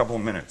come in a couple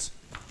of minutes.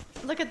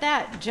 Look at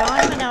that. John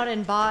went out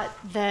and bought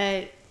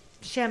the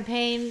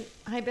champagne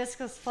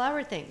hibiscus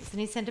flower things, and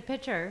he sent a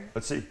picture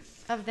Let's see.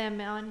 of them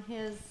on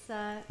his.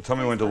 Tell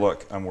me when to Facebook.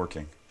 look. I'm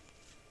working.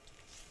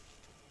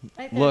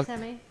 Right there, Look.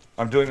 Sammy.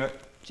 I'm doing it.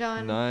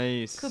 John.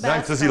 Nice. Kubas-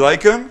 Nice. Does he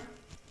like them?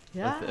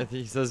 Yeah.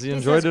 He says he He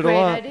enjoyed says, it a great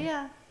lot.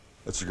 idea.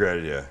 That's a great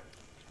idea.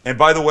 And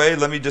by the way,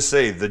 let me just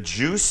say, the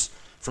juice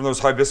from those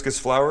hibiscus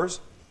flowers,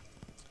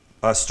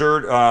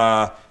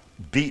 stirred,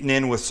 beaten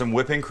in with some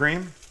whipping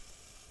cream,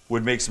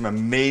 would make some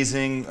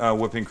amazing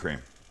whipping cream.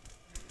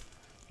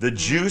 The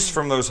juice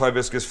from those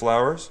hibiscus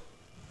flowers,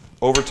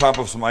 over top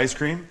of some ice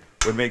cream,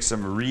 would make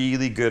some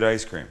really good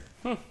ice cream.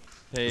 Hey,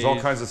 There's all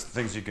kinds of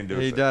things you can do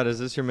hey with it. Dad, is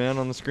this your man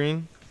on the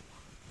screen?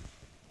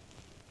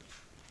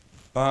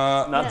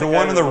 Not The the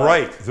one guy on the who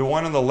right. The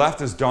one on the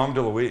left is Dom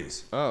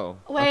DeLuise. Oh.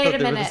 I Wait thought a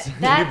they were the minute. same.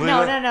 That believe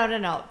no,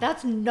 that? no.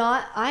 That's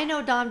not. I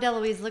know Dom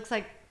DeLuise looks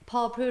like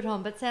Paul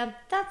Prudhomme, but Sam,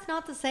 that's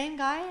not the same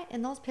guy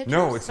in those pictures.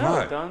 No, it's No,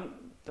 not. Don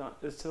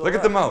is to the Look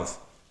at the left. mouth.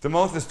 The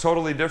mouth is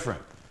totally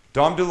different.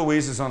 Dom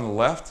DeLuise is on the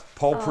left.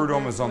 Paul Oh,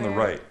 Prudhomme that's is on the weird.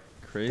 right.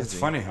 Crazy. That's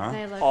funny, huh?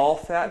 They look All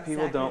fat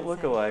people exactly don't the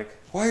look same. alike.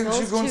 Why did you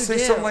Those go and two say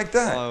do. something like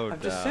that? Oh,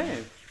 I'm just Dad.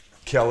 saying.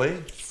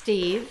 Kelly?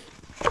 Steve.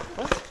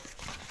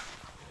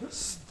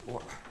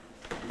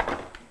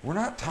 We're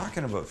not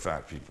talking about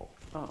fat people.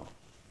 Oh.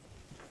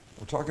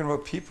 We're talking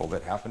about people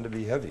that happen to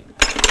be heavy.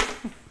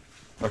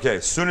 Okay,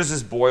 as soon as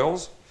this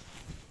boils,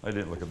 I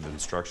didn't look at the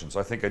instructions.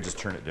 I think I just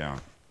turn it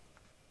down.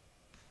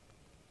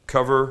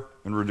 Cover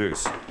and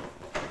reduce.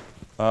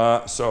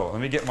 So let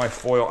me get my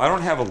foil. I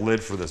don't have a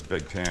lid for this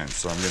big pan,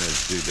 so I'm going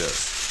to do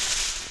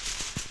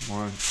this.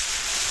 1,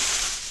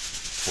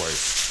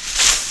 twice.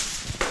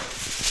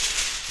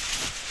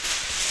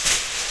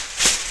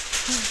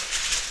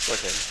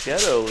 Like a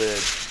ghetto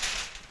lid.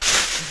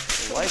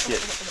 I like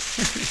it.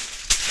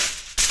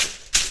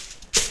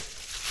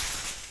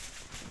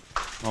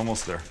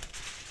 Almost there.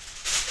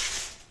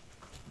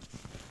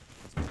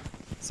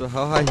 So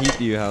how high heat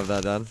do you have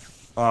that, Dad?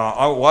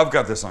 Well, I've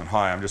got this on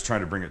high. I'm just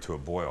trying to bring it to a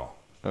boil.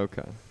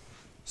 Okay.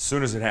 As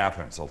soon as it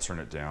happens, I'll turn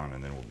it down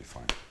and then we'll be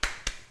fine.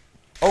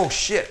 Oh,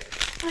 shit.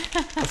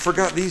 I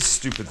forgot these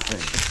stupid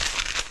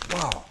things.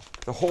 Wow.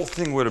 The whole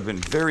thing would have been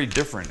very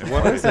different.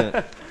 What is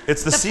it?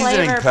 It's the The seasoning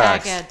flavor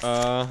packs. packets.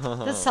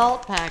 Uh, The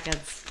salt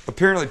packets.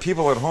 Apparently,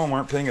 people at home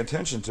aren't paying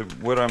attention to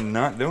what I'm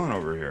not doing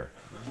over here.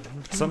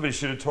 Somebody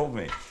should have told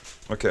me.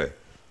 Okay.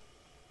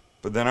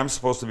 But then I'm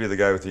supposed to be the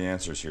guy with the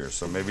answers here,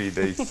 so maybe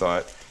they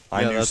thought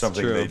I Yeah, knew that's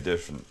something true. they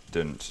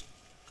didn't.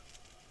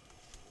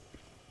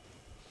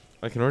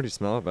 I can already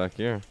smell it back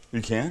here.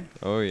 You can?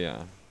 Oh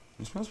yeah.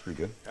 It smells pretty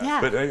good.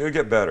 Yeah. But it'll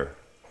get better.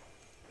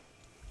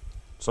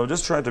 So I'm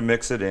just trying to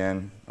mix it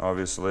in,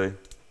 obviously.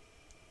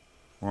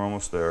 We're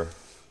almost there.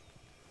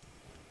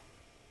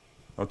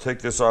 I'll take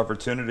this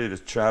opportunity to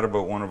chat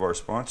about one of our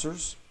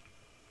sponsors.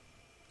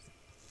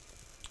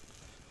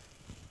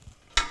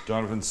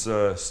 Donovan's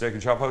Steak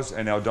and Chop House,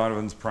 and now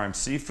Donovan's Prime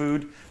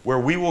Seafood, where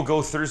we will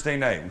go Thursday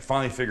night. We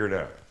finally figured it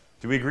out.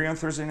 Did we agree on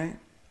Thursday night?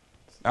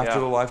 After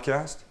the live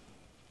cast?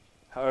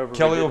 However,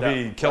 Kelly will be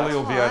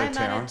out I'm of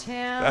town. out of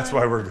town. That's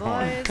why we're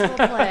going. Boys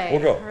will play.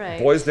 We'll go. Right.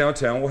 Boys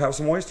downtown, we'll have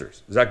some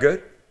oysters. Is that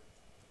good?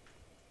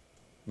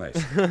 Nice.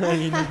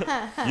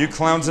 You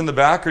clowns in the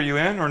back, are you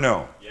in or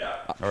no? Yeah.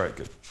 All right,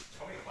 good.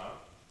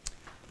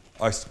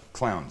 Us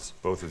clowns,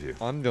 both of you.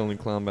 I'm the only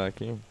clown back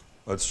here.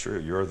 That's true.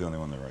 You're the only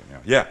one there right now.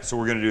 Yeah, so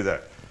we're going to do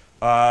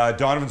that.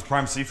 Donovan's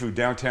Prime Seafood,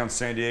 downtown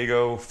San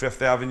Diego,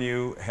 5th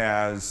Avenue,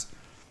 has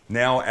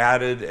now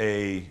added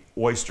a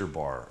oyster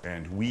bar.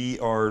 And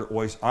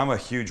I'm a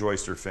huge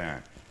oyster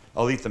fan.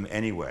 I'll eat them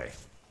anyway.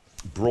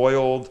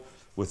 Broiled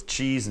with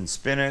cheese and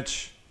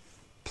spinach,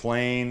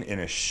 plain in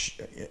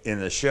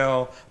the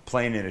shell,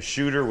 plain in a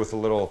shooter with a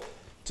little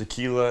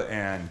tequila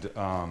and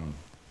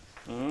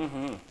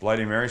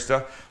Bloody Mary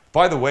stuff.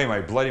 By the way,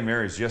 my Bloody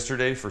Marys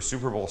yesterday for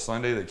Super Bowl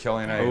Sunday that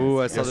Kelly and I Oh,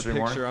 I saw the yesterday picture.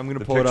 morning. I'm going to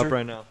The pull it up picture?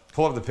 right now.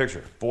 Pull up the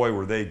picture. Boy,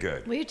 were they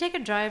good. Will you take a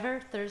driver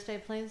Thursday,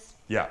 please?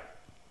 Yeah.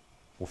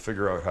 We'll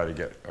figure out how to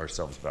get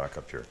ourselves back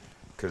up here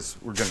because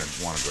we're going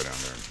to want to go down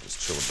there and just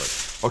chill a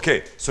bit.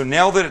 Okay, so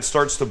now that it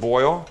starts to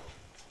boil,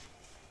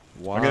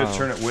 Wow. I'm going to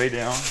turn it way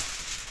down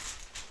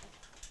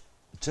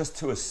just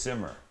to a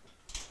simmer.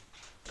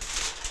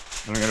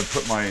 And I'm going to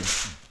put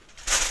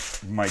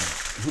my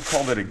who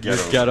called it a Your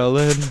ghetto? ghetto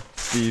lid,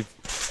 Steve.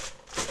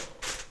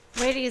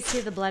 Wait till you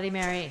see the Bloody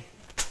Mary.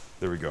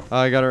 There we go.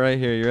 I got it right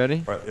here. You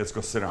ready? All right, let's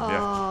go sit down. Yeah.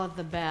 Oh,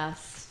 the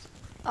best.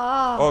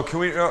 Oh, Oh, can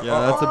we? Yeah,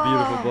 that's a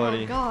beautiful oh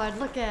bloody. God,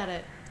 look at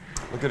it.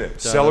 Look at it. Yeah,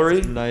 Celery.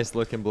 that's nice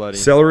looking bloody.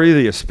 Celery,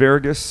 the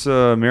asparagus,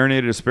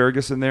 marinated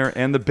asparagus in there,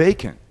 and the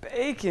bacon.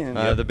 Bacon.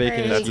 The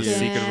bacon That's the is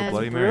secret of a Bacon.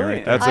 Bloody Mary. Right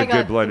Brilliant. there. That's a I good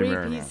got Bloody 3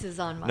 Mary, man. pieces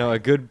on mine. No, a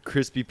good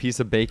crispy piece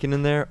of bacon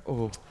in there.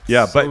 Oh,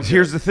 Yeah, so but good.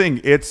 here's the thing.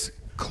 It's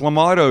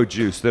Clamato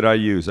juice that I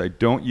use. I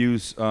don't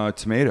use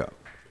tomato.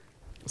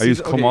 I See,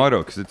 use okay. Clamato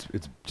because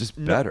it's just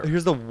No, better.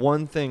 here's the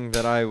one thing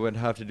that I would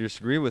have to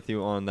disagree with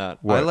you on that.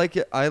 What? I like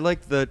it. I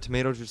like the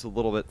tomato juice a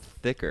little bit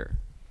thicker.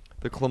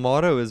 The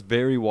Clamato is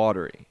very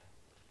watery.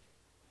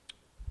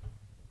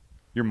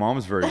 Your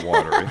mom's very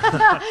watery.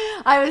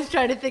 I was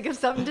trying to think of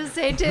something to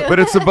say too. But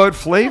it's about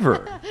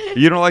flavor.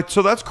 You know, like,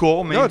 so that's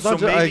cool. Maybe, No, it's not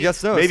so ju- I maybe, guess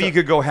so. Maybe So- you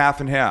could go half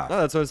and half. No,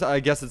 that's what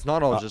I guess it's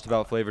not all just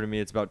about flavor to me.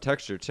 It's about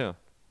texture too.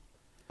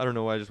 I don't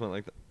know why I just went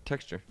like that.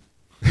 Texture.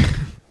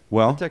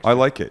 Well, texture. I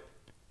like it.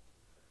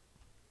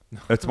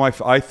 That's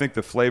I think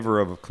the flavor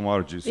of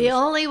Clamato juice the is.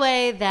 only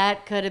way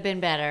that could have been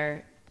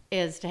better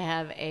is to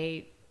have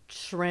a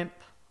shrimp.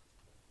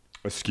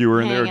 A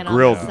skewer in there, hanging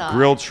on the side.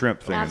 grilled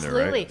shrimp thing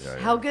Absolutely. in there, right?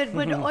 Yeah, How yeah. good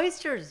would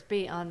oysters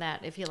be on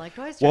that if you liked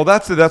oysters? Well,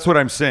 that's what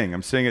I'm saying.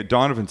 I'm saying at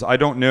Donovan's. I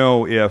don't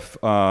know if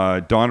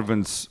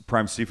Donovan's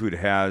Prime Seafood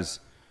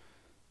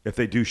if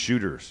they do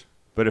shooters,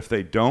 but if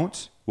they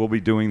don't, we'll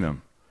be doing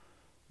them.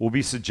 We'll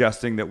be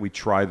suggesting that we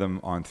try them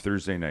on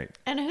Thursday night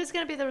And who's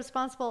going to be the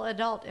responsible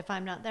adult if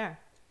I'm not there?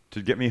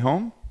 to get me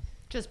home.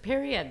 Just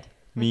period.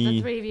 With Me.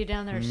 the 3 of you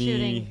down there Me.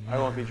 shooting I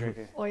won't be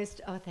drinking.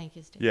 oyster. Oh, thank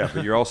you, Steve. Yeah,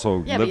 but you're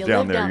also Yeah, but live you down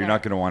live there. down You're there.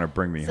 not going to want to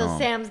bring me So home.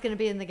 Sam's going to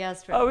be in the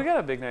guest room. Oh, we got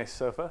a big nice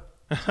sofa.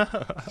 I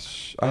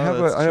Oh, have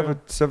that's I have true. a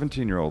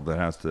 17-year-old that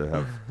has to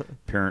have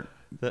parent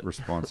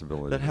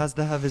responsibility. That has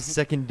to have his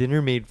second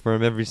dinner made for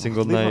him every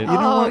single night.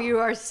 Oh, you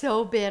are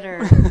so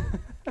bitter.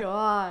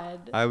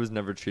 God. I was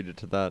never treated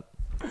to that.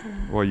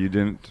 Well, you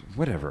didn't.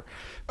 Whatever.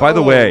 By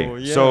the way, Oh,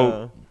 yeah.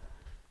 so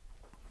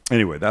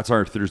anyway, that's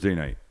our Thursday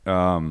night.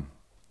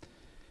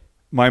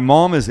 My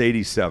mom is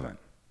 87.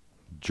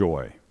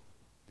 Joy.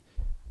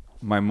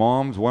 One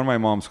of my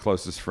mom's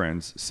closest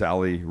friends,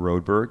 Sally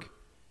Rodberg,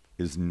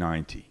 is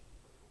 90.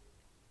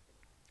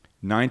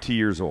 90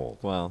 years old.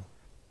 Wow.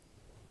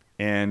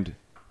 And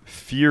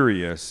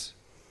furious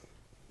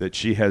that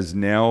she has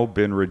now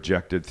been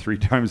rejected 3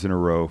 times in a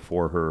row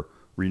for her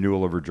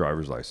renewal of her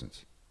driver's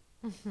license.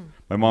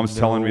 My mom's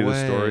telling me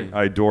the story. way.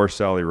 I adore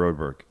Sally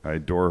Rodberg. I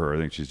adore her. I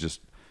think she's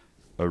just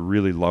a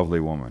really lovely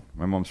woman.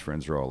 My mom's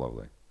friends are all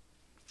lovely.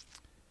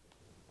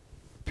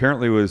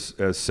 Apparently,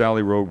 as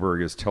Sally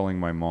Rodberg is telling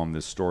my mom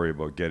this story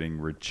about getting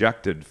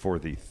rejected for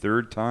the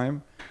 3rd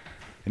time,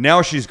 and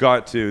now she's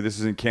got to. This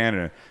is in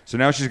Canada, so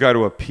now she's got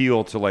to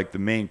appeal to like the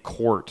main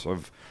court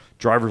of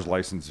driver's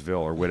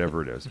licenseville or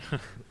whatever it is.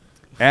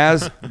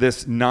 As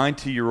this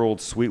 90-year-old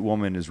sweet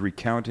woman is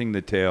recounting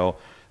the tale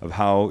of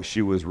how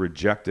she was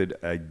rejected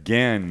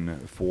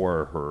again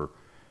for her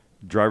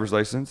driver's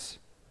license,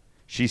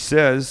 she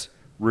says,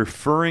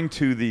 referring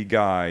to the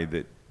guy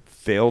that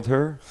failed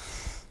her,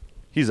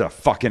 he's a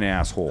fucking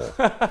asshole.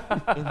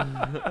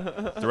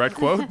 Direct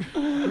quote.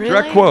 Really?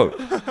 Direct quote.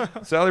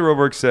 Sally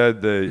Roberg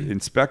said the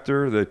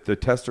inspector, the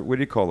tester, what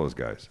do you call those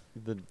guys?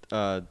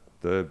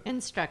 The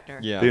Instructor.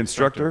 yeah. The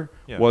instructor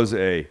Yeah. was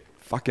a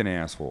fucking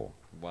asshole.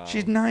 Wow.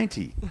 She's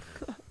 90.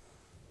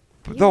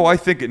 Though I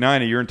think at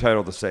 90, you're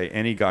entitled to say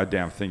any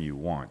goddamn thing you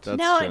want. That's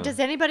no, true. does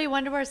anybody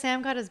wonder where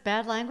Sam got his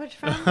bad language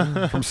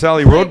from? From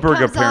Sally Like, Roadberg,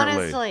 comes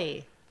apparently.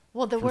 Honestly.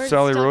 Well, the From words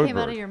Sally still came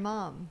out Roadberg. of your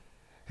mom.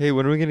 Hey,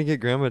 when are we gonna get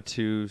Grandma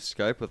to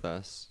Skype with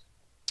us?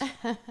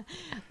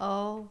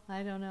 Oh,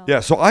 I don't know. Yeah,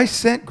 so I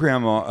sent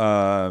Grandma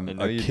I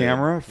know a you did.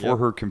 camera for Yep.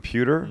 her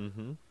computer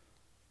Mm-hmm.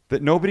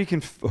 that nobody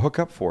can hook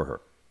up for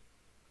her.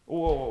 Whoa,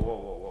 whoa, whoa,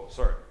 whoa, whoa.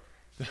 Sorry.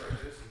 Sorry,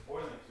 this is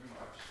boiling too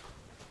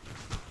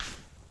much.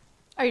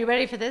 Are you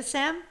ready for this,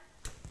 Sam?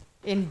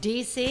 In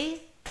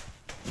D.C.,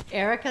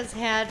 Erica's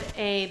had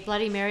a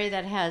Bloody Mary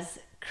that has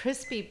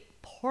crispy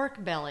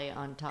pork belly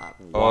on top.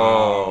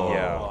 Oh.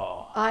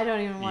 Yeah. I don't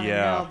even want to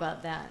Yeah. know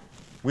about that.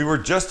 We were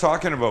just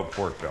talking about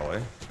pork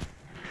belly.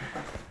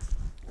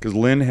 Because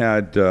Lynn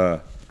had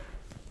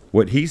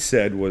what he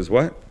said was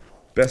what?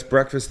 Best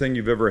breakfast thing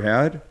you've ever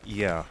had?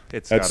 Yeah.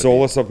 It's At gotta be.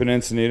 Solus up in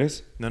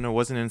Encinitas? No, it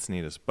wasn't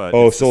Encinitas, but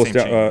Oh, it's the Solus same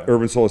down, chain.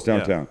 Urban Solus Yeah.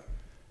 downtown.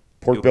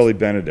 Pork It was- belly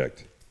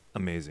Benedict.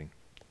 Amazing.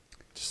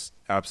 Just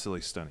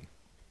absolutely stunning.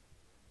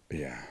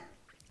 Yeah.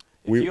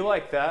 If you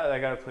like that, I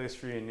got a place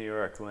for you in New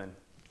York, Lynn.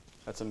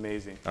 That's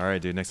amazing. All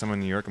right, dude. Next time I'm in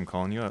New York, I'm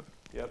calling you up.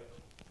 Yep.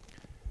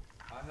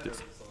 I had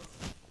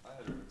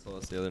Urban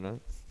Solus the other night.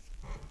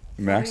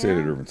 Max Oh, yeah? ate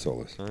at Urban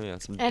Solus. Oh yeah,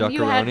 some And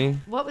you had, duckaroni.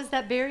 what was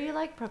that beer you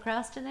like?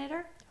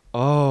 Procrastinator?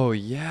 Oh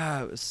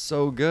yeah, it was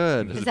so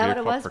good. There's Is a that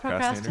beer what it called was,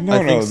 Procrastinator? No,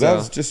 I no, think so.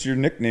 that's just your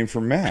nickname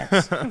for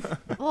Max.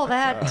 Well,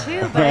 that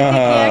too, but I think he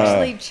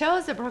actually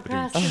chose a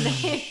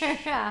procrastinator.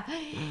 Yeah.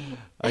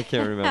 I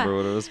can't remember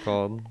what it was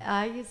called.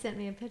 You sent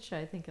me a picture,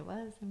 I think it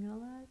was. I'm going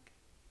to look.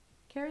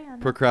 Carry on.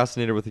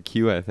 Procrastinator with a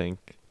Q, I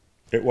think.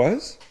 It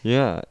was?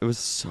 Yeah, it was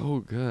so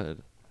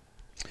good.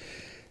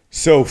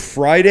 So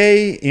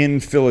Friday in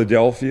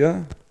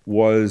Philadelphia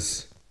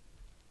was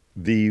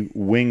the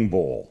Wing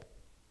Bowl.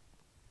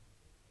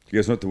 You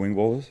guys know what the Wing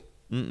Bowl is?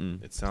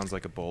 Mm-mm. It sounds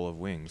like a bowl of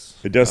wings.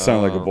 It does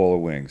sound like a Oh. bowl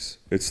of wings.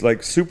 It's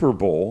like Super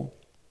Bowl,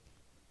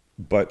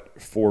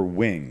 but for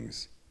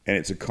wings. And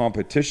it's a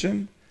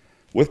competition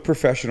with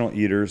professional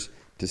eaters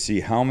to see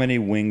how many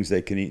wings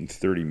they can eat in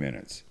 30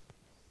 minutes.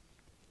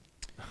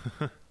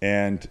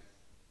 And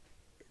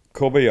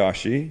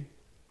Kobayashi,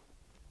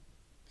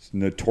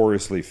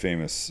 notoriously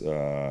famous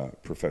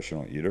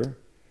professional eater,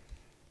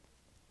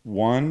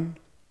 won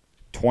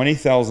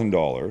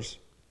 $20,000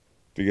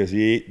 because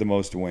he ate the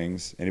most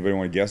wings. Anybody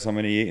want to guess how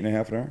many he ate in a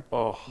half an hour?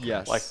 Oh,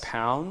 Yes. like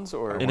pounds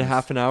or In a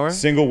half an hour?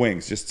 Single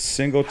wings, just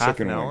single Half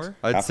chicken an wings. hour?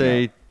 I'd Half an hour.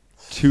 say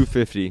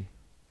 250.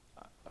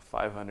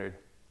 500.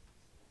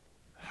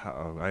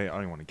 How, I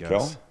don't want to Kel,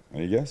 guess.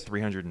 any guess?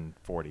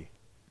 340.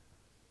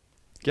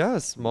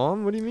 Guess,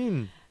 Mom. What do you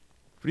mean?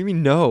 What do you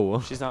mean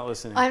no? She's not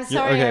listening. I'm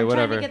sorry, okay, I'm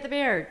whatever. trying to get the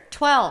beer.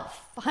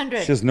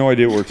 1,200. She has no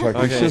idea what we're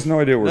talking. Okay. She has no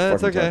idea what we're No,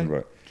 it's fucking okay. talking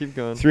about. Keep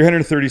going.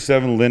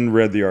 337. Lynn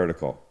read the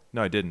article.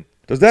 No, I didn't.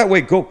 Does that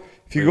wait? Go.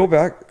 If you Wait, go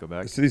back. go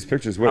back. To these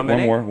pictures. Wait, How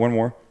many? one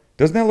more.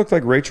 Doesn't that look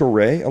like Rachel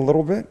Ray a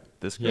little bit?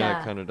 This guy. Yeah,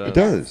 Yeah. it kind of It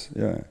does. does.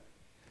 Yeah.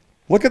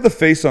 Look at the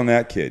face on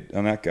that kid,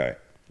 on that guy.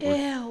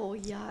 Ew,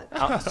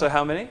 yuck. So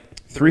how many?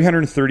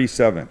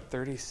 337.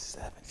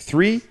 37.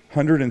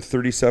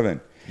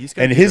 337. You just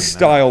gotta And do his the math.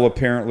 style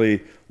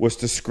apparently was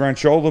to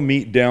scrunch all the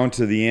meat down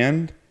to the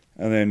end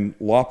and then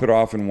lop it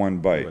off in one Ooh,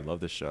 bite. I love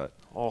this shot.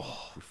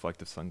 Oh,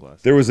 Reflective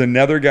sunglasses. There was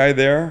another guy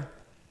there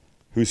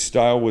whose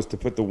style was to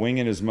put the wing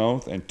in his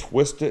mouth and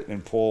twist it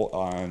and pull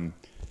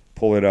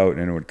it out,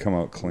 and it would come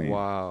out clean.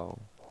 Wow.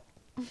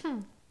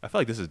 I feel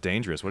like this is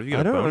dangerous. What if you I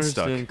get a don't bone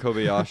stuck? understand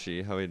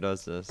Kobayashi, how he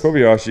does this.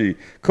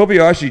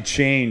 Kobayashi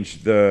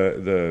changed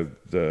the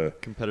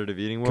Competitive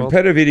eating world?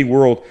 competitive eating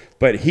world,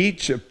 but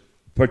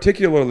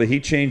particularly he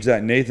changed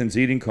that Nathan's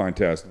eating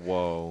contest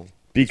Whoa.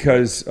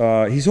 because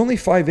he's only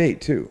 5'8"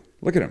 too.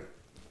 Look at him.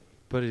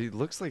 But he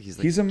looks like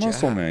He's a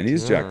muscle jacked. man.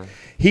 He's Yeah. jacked.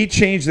 He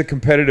changed the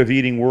competitive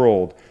eating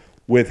world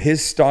with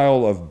his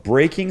style of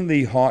breaking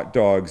the hot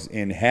dogs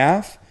in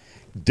half,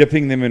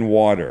 dipping them in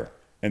water,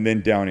 and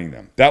then downing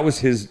them. That was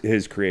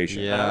his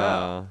creation.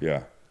 Yeah.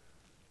 Yeah.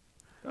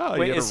 Oh,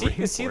 wait, you got is a he,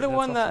 ring is he for it. the That's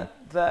one awesome.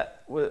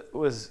 that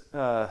was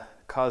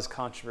caused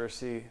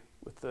controversy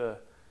with the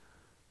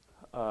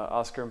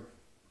Oscar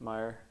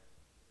Mayer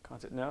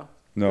contest? No?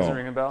 No. Doesn't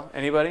ring a bell?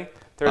 Anybody?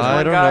 There's I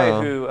one don't guy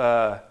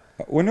know.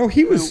 Well, no,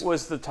 he who was.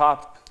 was the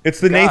top. It's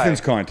the guy. Nathan's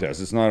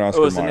contest. It's not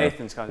Oscar Oh, it's the Mayer.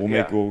 Nathan's contest,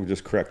 yeah. We'll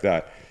just correct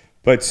that.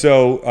 But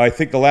so I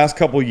think the last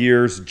couple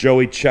years,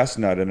 Joey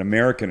Chestnut, an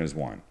American, has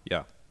won.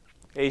 Yeah.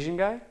 Asian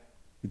guy?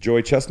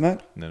 Joey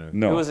Chestnut? No.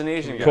 No. It was an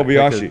Asian guy.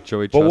 Kobayashi. Like a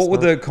Joey but what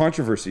would the Chestnut?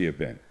 controversy have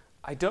been?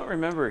 I don't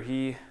remember.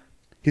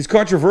 He's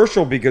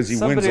controversial because he wins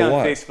Somebody a on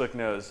lot. Facebook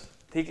knows.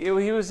 He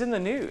was in the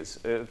news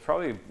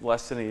probably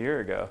less than a year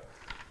ago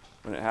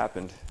when it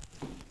happened.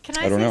 Can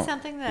I I don't say know.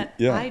 something that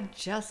Yeah. I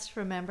just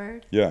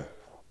remembered? Yeah.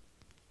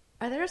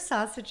 Are there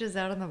sausages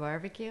out on the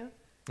barbecue?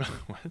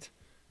 What?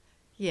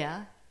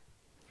 Yeah.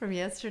 From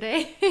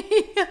yesterday.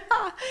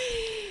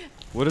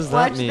 What does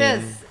that Watch mean?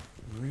 this.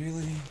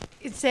 Really?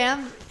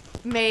 Sam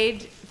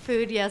made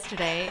food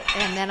yesterday,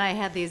 and then I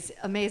had these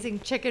amazing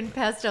chicken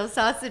pesto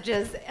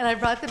sausages, and I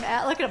brought them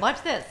out. Look at them.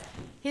 Watch this.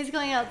 He's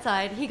going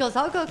outside. He goes,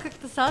 I'll go cook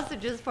the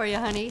sausages for you,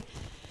 honey.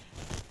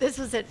 This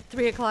was at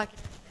 3 o'clock.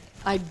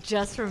 I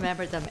just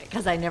remembered them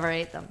because I never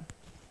ate them.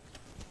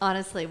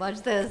 Honestly,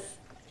 watch this.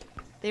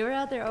 They were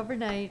out there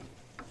overnight.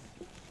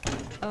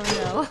 Oh,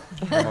 no.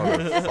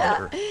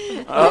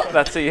 Motherfucker. Oh,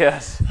 that's a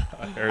yes.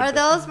 Are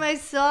those my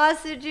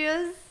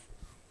sausages?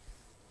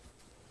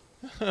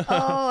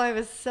 Oh, I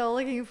was so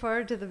looking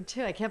forward to them,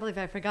 too. I can't believe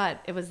I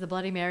forgot. It was the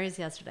Bloody Marys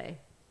yesterday.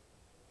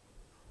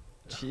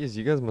 Jeez,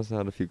 you guys must have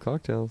had a few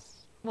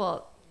cocktails.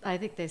 Well, I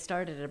think they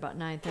started at about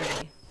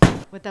 9:30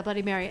 with that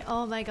Bloody Mary.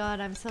 Oh, my God,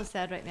 I'm so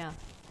sad right now.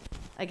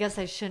 I guess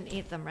I shouldn't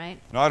eat them, right?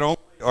 Not only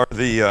are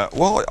the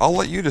well, I'll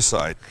let you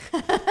decide.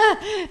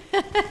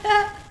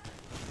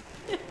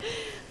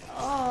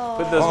 Oh,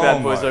 Put those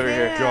bad boys my over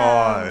here.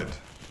 God.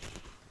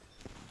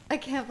 I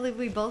can't believe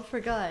we both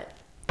forgot.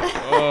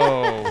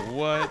 Oh,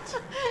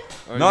 what?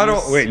 Not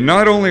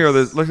only are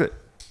the look at.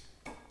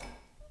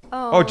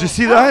 Oh, did you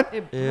see that?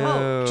 It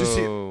broke. Just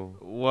see-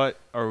 What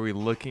are we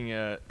looking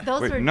at?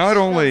 Those Wait, were not those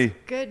only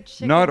good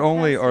chicken not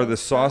only are the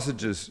pesto stuff.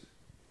 sausages.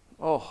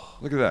 Oh,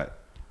 Look at that.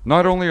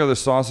 Not only are the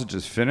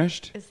sausages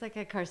finished, It's like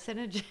a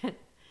carcinogen.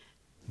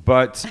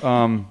 but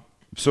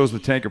so is the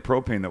tank of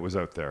propane that was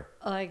out there.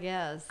 Oh, I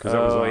guess. 'Cause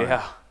that was oh on.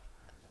 yeah.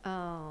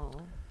 Oh.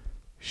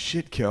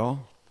 Shit,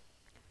 Kel.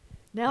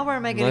 Now where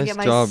am I going to Nice get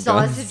my job, guys.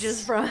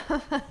 sausages from?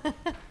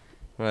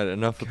 Right,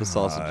 enough with the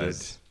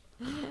sausages.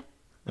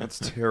 That's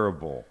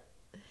terrible.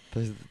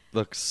 They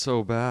look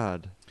so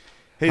bad.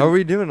 Hey, How are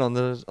we doing on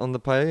the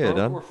paella, oh,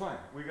 Dan? we're fine.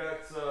 We got.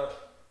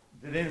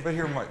 Did anybody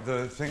hear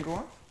the thing go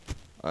off?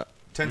 Uh,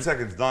 10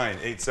 seconds. 9,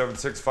 8, 7,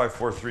 6, 5,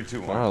 4, 3, 2,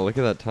 1. Wow, look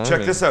at that timing.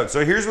 Check this out.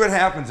 So here's what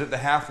happens at the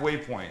halfway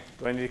point.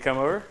 Do I need to come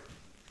over?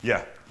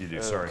 Yeah, you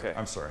do. Sorry. Okay.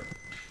 I'm sorry.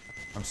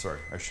 I'm sorry.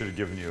 I should have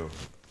given you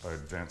an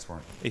advance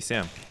warrant. Hey,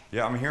 Sam,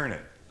 Yeah, I'm hearing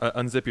it.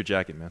 unzip your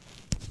jacket, man.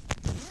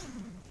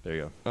 There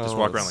you go. Oh, Just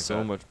walk it's around like so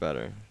that. much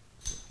better.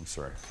 I'm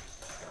sorry.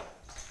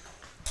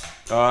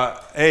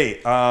 Hey,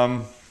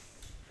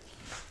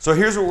 so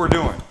here's what we're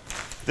doing.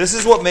 This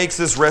is what makes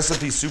this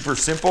recipe super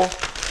simple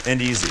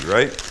and easy,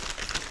 right?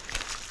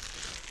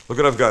 Look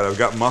what I've got. I've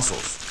got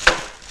mussels.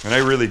 And I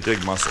really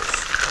dig mussels.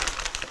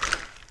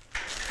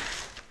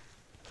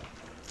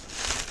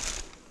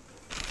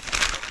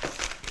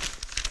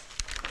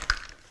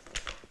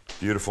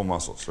 Beautiful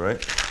mussels,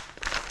 right?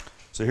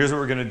 So here's what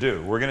we're going to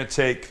do. We're going to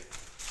take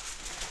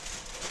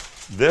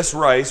this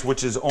rice,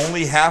 which is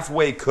only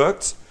halfway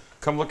cooked.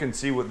 Come look and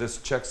see what this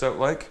checks out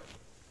like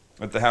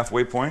at the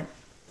halfway point.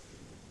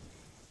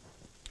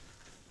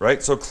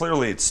 Right? So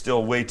clearly it's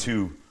still way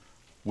too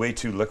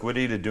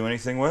liquidy to do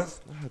anything with.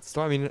 It's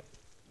not, I mean,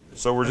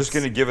 So we're just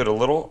going to give it a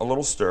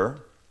little stir.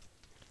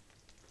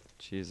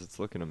 jeez, it's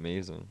looking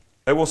amazing.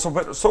 Well,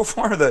 so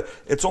far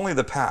it's only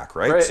the pack,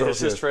 right? Right, So it's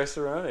just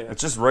rice-a-roni.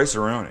 it's just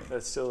rice-a-roni.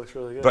 That still looks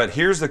really good. But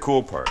here's the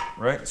cool part,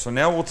 right? So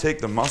now we'll take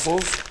the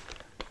mussels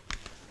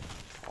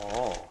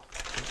oh,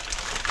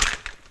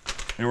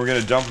 and we're going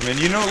to dump them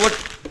in. You know, look,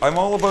 I'm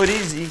all about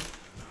easy,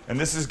 and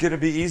this is going to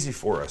be easy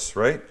for us,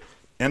 right?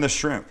 And the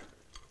shrimp.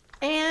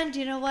 And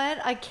you know what?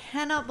 I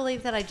cannot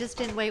believe that I just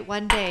didn't wait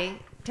one day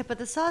to put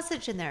the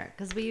sausage in there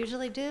because we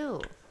usually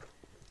do.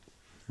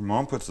 Your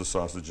mom puts the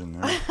sausage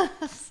in there.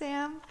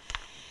 Sam?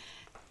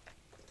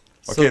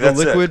 So Okay, the that's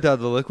it. liquid, the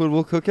liquid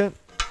will cook it?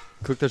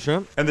 Cook the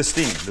shrimp? And the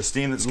steam that's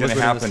going to Liquid and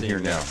the happen steam, here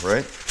yeah. now,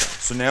 right?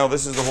 So now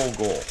this is the whole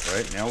goal,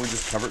 right? Now we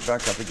just cover it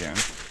back up again.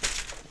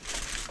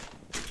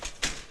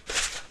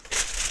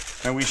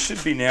 And we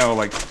should be now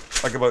like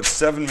about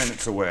 7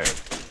 minutes away.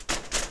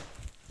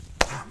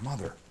 Ah,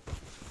 mother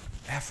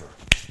effer.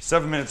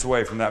 7 minutes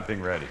away from that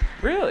being ready.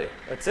 really?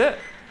 That's it?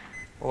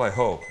 Well, I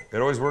hope. It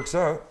always works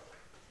out.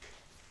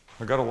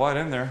 I got a lot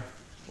in there.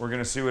 We're going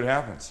to see what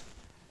happens.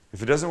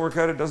 If it doesn't work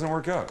out, it doesn't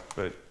work out.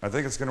 But I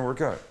think it's going to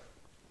work out.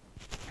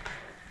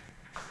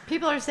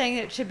 People are saying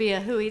it should be a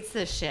who eats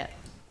this shit?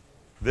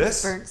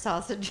 This? Burnt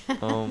sausage.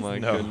 Oh my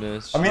No.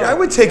 goodness. I mean, I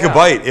would take Yeah. a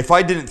bite if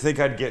I didn't think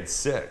I'd get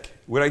sick.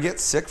 Would I get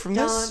sick from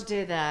this? Don't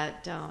do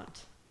that.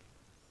 Don't.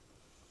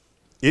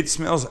 It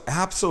smells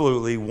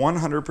absolutely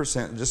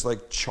 100% just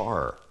like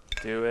char.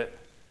 Do it.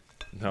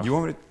 No, You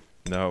want me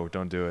to? no,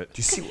 don't do it. Do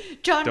you see?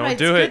 John Don't writes,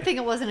 do good it. thing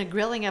it wasn't a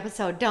grilling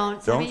episode.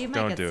 Don't. Don't? I mean, you might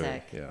Don't get do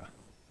sick. it. Yeah,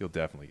 you'll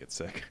definitely get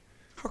sick.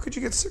 How could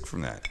you get sick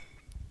from that?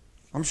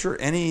 I'm sure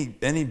any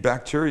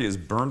bacteria is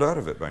burned out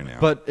of it by now.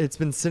 But it's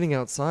been sitting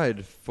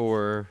outside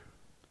for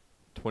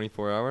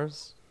 24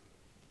 hours?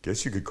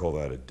 guess you could call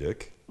that a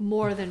dick.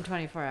 More than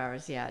 24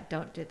 hours. Yeah,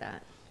 don't do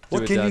that.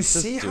 What it, can Dad. you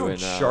Just see do how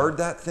it now. charred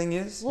that thing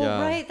is? Well,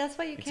 Yeah. right. That's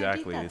why you can't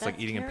Exactly. eat that. It's like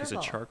That's eating a piece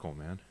of terrible. charcoal,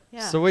 man.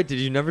 Yeah. So wait, did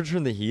you never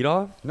turn the heat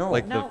off? No.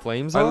 Like No. the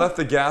flames I off? left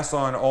the gas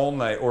on all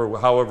night, or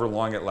however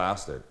long it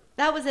lasted.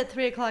 That was at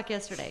 3 o'clock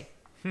yesterday.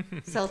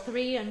 So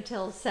 3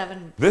 until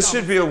 7. This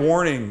should be a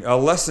warning, a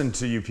lesson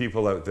to you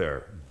people out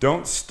there.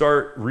 Don't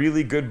start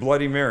really good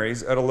Bloody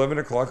Marys at 11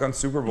 o'clock on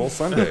Super Bowl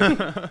Sunday.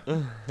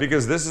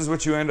 Because this is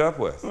what you end up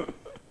with.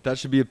 That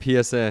should be a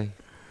PSA.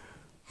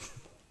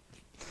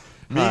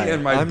 Me Hi,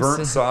 and my I'm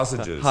burnt Sa-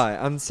 sausages. Hi,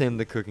 I'm Sam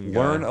the cooking guy.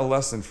 Learn a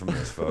lesson from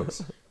this,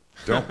 folks.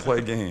 Don't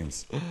play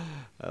games.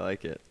 I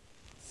like it.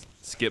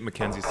 Skip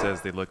McKenzie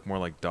says they look more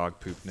like dog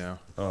poop now.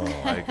 Oh,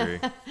 I agree.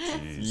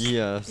 jeez.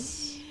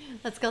 Yes.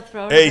 Let's go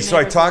throw it. Hey, at the so I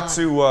neighbor's talked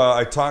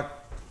lawn. to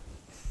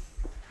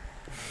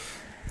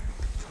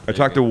I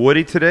talked to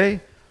Woody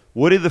today.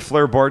 Woody, the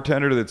Flair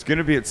bartender that's going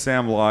to be at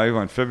Sam Live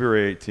on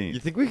February 18th. You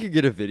think we could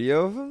get a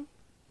video of him?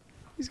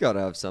 He's got to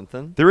have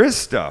something. There is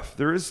stuff.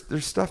 There's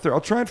stuff there.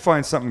 I'll try and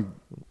find something.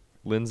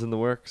 Lynn's in the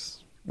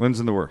works. Lynn's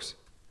in the works.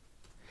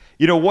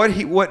 You know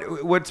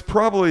what's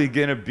probably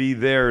going to be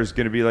there is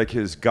going to be like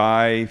his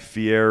Guy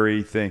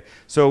Fieri thing.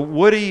 So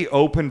Woody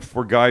opened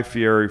for Guy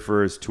Fieri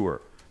for his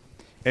tour.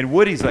 And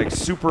Woody's like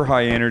super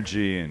high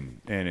energy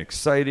and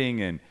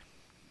exciting. And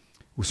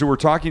so we're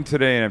talking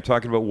today, and I'm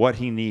talking about what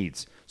he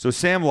needs. So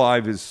Sam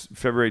Live is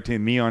February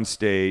 18th, me on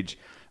stage.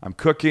 I'm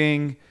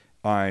cooking.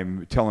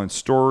 I'm telling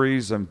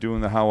stories. I'm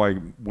doing how I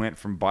went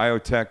from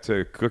biotech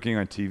to cooking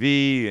on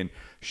TV and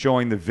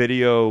showing the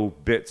video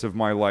bits of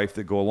my life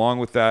that go along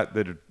with that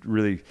are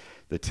really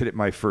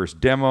my first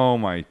demo,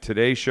 my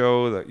Today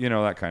Show,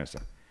 that kind of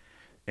stuff.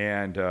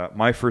 And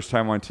my first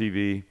time on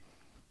TV.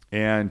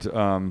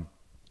 And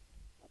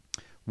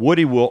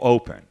Woody will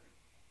open.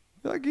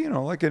 Like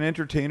an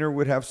entertainer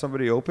would have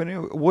somebody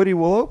open. Woody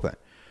will open.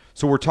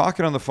 So we're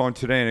talking on the phone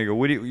today, and I go,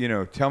 Woody,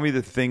 tell me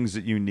the things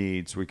that you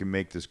need so we can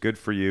make this good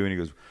for you. And he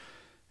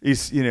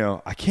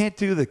goes, I can't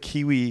do the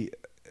Kiwi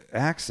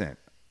accent.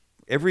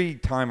 Every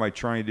time I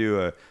try and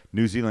do a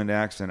New Zealand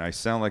accent, I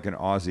sound like an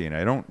Aussie, and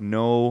I don't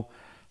know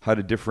how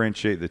to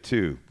differentiate the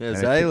two. New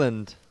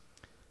Zealand.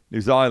 New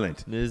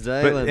Zealand.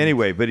 But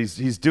anyway,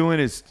 he's doing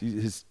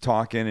his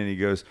talking, and he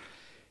goes,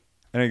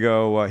 he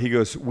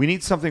goes, we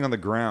need something on the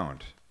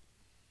ground.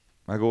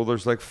 I go, well,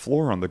 there's like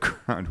floor on the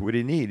ground. What do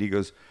you need? He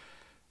goes,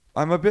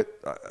 I'm a bit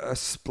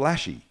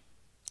splashy.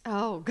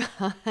 Oh,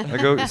 God. I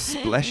go,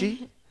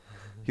 splashy?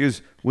 He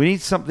goes, we need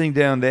something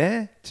down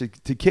there to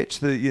catch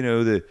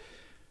the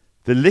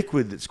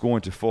liquid that's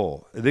going to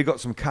fall. They got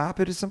some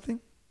carpet or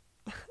something?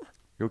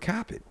 Go,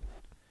 carpet.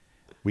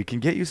 We can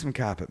get you some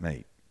carpet,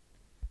 mate.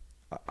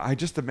 I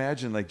just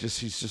imagine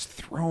he's just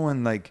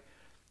throwing like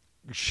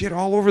shit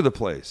all over the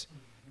place.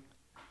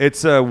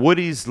 It's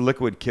Woody's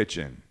Liquid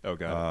Kitchen. Oh,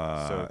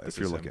 God. So if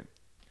you're looking.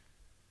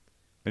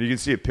 And you can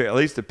see at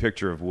least a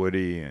picture of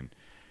Woody.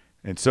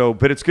 And so,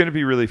 but it's going to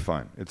be really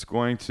fun. It's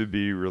going to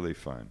be really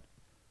fun.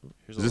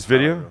 Here's Is this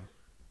video?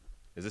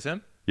 Is this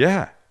him?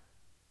 Yeah.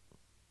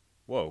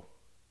 Whoa.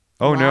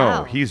 Oh,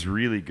 Wow. no. He's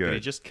really good. Did he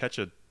just catch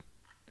a...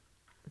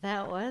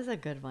 That was a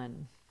good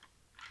one.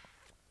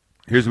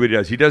 Here's what he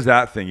does. He does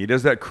that thing. He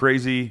does that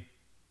crazy...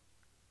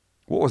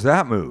 What was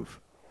that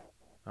move?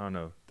 I don't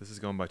know. This is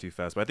going by too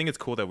fast. But I think it's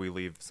cool that we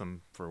leave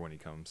some for when he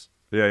comes.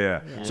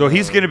 Yeah. So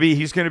he's gonna be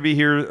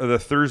here the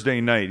Thursday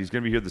night. He's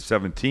gonna be here the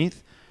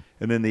 17th,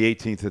 and then the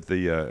 18th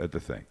at the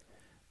thing.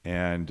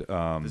 And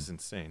This is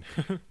insane.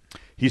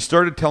 he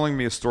started telling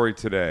me a story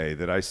today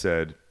that I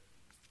said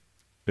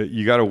that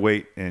you got to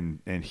wait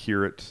and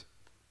hear it.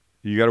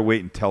 You got to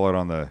wait and tell it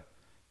on the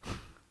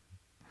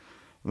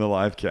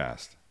live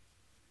cast.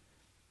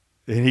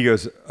 And he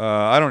goes,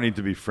 I don't need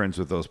to be friends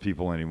with those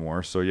people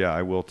anymore. So yeah,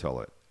 I will tell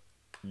it.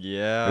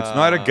 Yeah. It's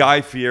not a Guy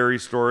Fieri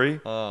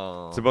story.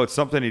 Oh. It's about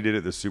something he did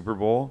at the Super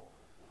Bowl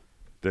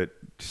that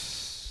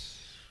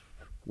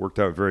worked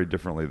out very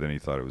differently than he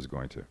thought it was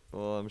going to.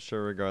 Well, I'm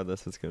sure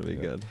regardless it's going to be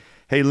good.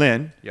 Hey,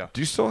 Lynn. Yeah.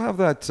 Do you still have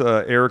that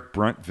Eric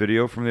Brunt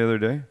video from the other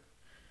day?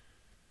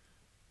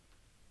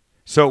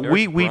 So Eric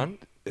we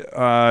Brunt?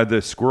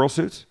 The squirrel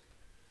suits.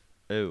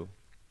 Ew.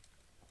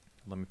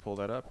 Let me pull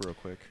that up real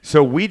quick.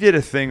 So we did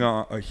a thing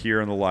here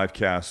on the live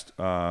cast.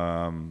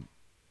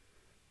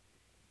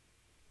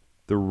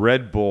 The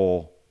Red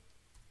Bull,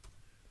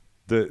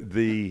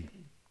 the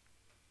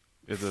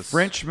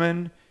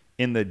Frenchman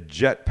in the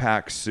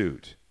jetpack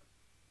suit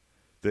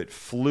that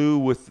flew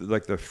with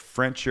like the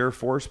French Air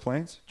Force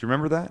planes. Do you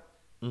remember that?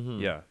 Mm-hmm.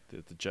 Yeah,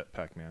 the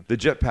jetpack man. The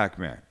jetpack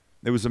man.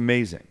 It was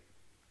amazing.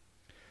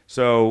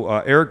 So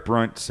Eric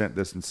Brunt sent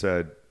this and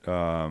said,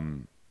 thought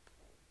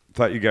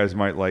you guys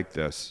might like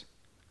this.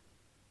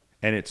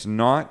 And it's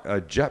not a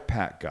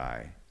jetpack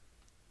guy.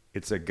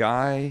 It's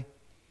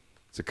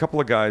a couple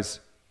of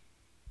guys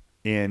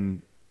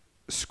in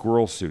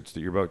squirrel suits that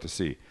you're about to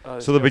see.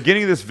 So the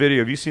beginning of this video,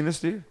 have you seen this,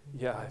 Steve?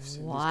 Yeah, I've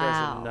seen Wow. these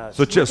guys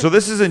are nuts. So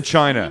this is in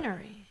China.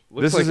 Scenery.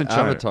 Looks This like is in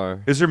China.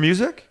 Avatar. Is there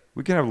music?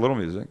 We can have a little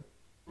music.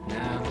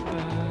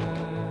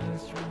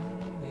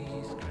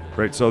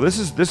 Right. So this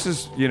is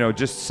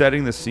just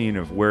setting the scene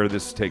of where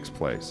this takes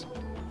place.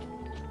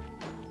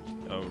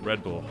 Oh,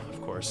 Red Bull,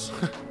 of course.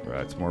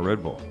 Right, it's more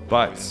Red Bull,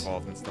 but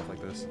Involved in stuff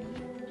like this.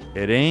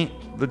 it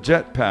ain't the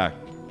jetpack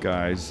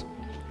guys.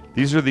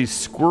 These are these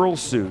squirrel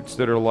suits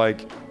that are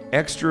like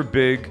extra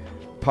big,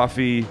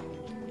 puffy.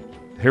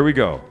 Here we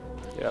go.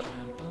 Yep.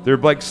 They're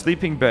like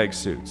sleeping bag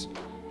suits.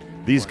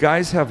 These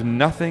guys have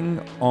nothing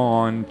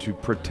on to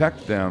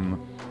protect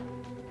them.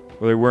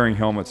 Well, they're wearing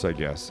helmets, I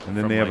guess, and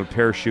then From, they have a like,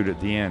 parachute at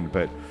the end.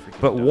 But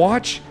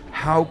watch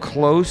how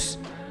close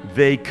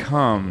they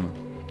come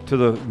to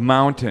the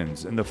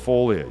mountains and the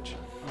foliage.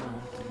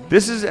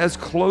 This is as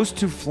close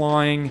to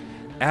flying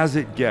as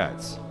it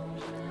gets.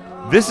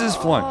 This is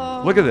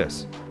flying. Look at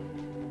this.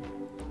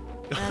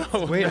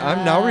 Wait,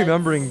 I'm now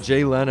remembering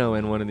Jay Leno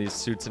in one of these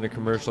suits in a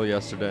commercial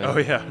yesterday. Oh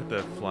yeah,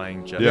 the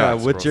flying jet. Yeah,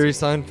 Yeah, with Jerry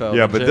Seinfeld.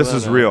 Yeah, and but Jay this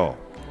is Leno. real.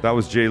 That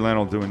was Jay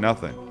Leno doing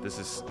nothing.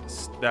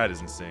 That is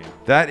insane.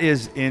 That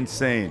is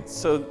insane.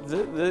 So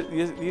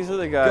these are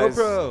the guys.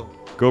 GoPro.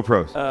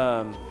 GoPros.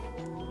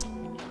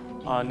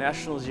 On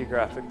National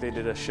Geographic, they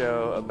did a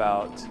show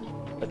about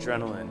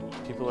adrenaline,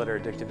 people that are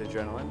addicted to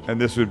adrenaline. And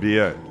this would be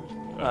it.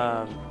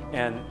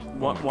 And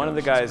one of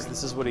the guys,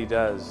 this is what he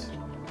does.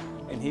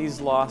 And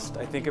he's lost,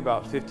 I think,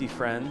 about 50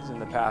 friends in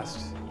the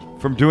past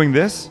From doing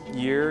this?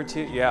 year or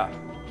two. Yeah.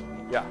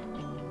 Yeah.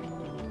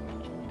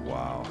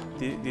 Wow.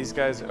 These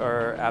guys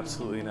are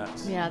absolutely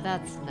nuts. Yeah,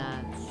 that's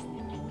nuts.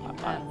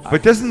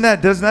 But doesn't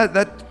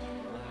that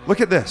look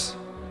at this.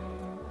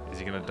 Is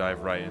he gonna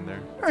dive right in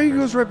there? He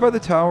goes right by the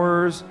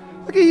towers.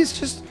 Look,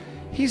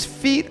 he's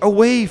feet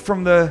away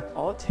from the.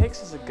 All it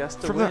takes is a gust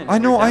of From wind. the I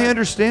know, You're I done.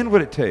 understand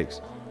what it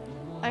takes.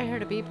 I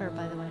heard a beeper,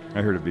 by the way.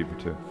 I heard a beeper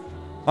too.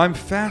 I'm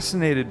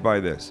fascinated by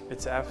this.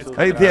 It's absolutely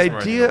The nuts. mesmerizing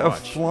idea to of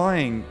watch.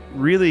 flying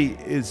really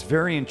is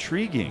very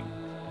intriguing.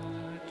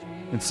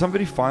 And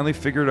somebody finally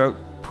figured out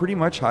pretty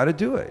much how to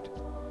do it.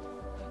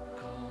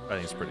 I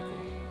think it's pretty cool.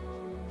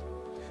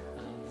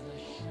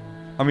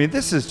 I mean,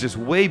 this is just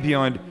way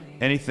beyond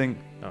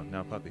anything. Oh,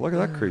 now puppy. Look at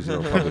that crazy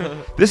little puppy.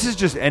 This is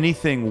just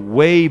anything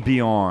way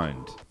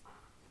beyond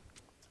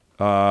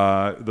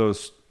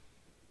those.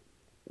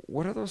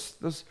 What are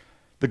those?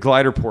 The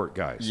glider port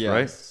guys,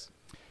 right? Yes.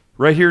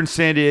 Right here in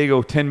San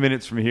Diego, 10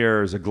 minutes from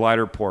here is a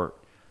glider port.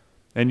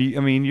 And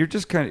you're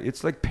just kind of,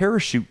 it's like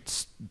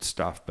parachute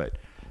stuff, but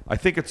I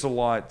think it's a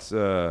lot,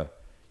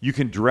 you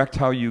can direct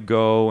how you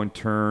go and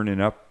turn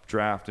and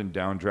updraft and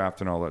downdraft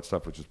and all that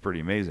stuff, which is pretty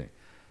amazing.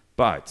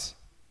 But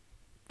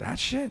that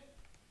shit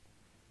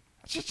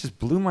just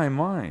blew my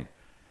mind.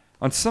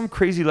 On some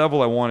crazy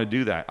level, I want to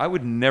do that. I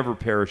would never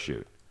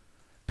parachute.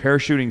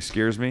 Parachuting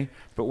scares me,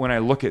 but when I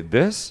look at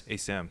this, Hey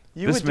Sam.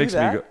 You this would makes do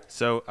that? me go,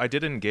 So I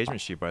did an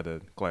engagement shoot by the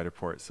glider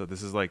port. So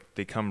this is like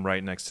they come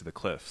right next to the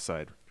cliff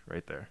side,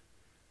 right there.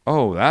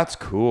 oh, that's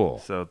cool.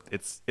 So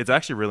it's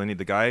actually really neat.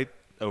 The guy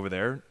over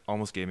there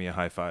almost gave me a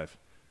high five.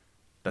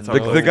 That's how The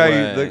close the he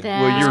guy, was.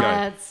 well, you're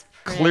That's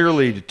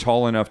clearly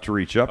tall enough to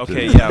reach up to.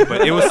 Okay, this. yeah,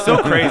 but it was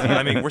so crazy.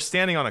 I mean, we're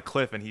standing on a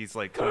cliff and he's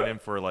like coming in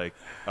for like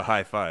a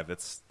high five.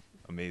 That's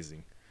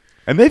amazing.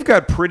 And they've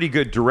got pretty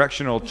good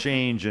directional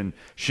change and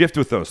shift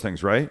with those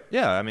things, right?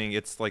 Yeah, I mean,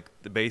 it's like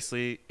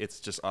basically it's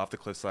just off the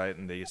cliff side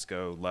and they just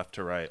go left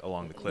to right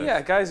along the cliff. Yeah,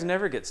 guys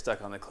never get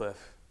stuck on the cliff.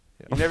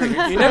 You never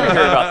hear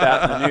about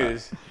that in the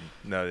news.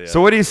 No, yeah.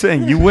 So what are you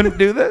saying? You wouldn't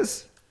do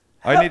this?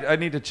 I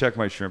need to check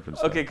my shrimp and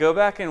stuff. Okay, go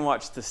back and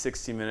watch the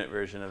 60-minute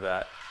version of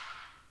that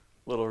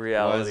little Why is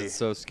reality. it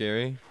so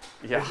scary?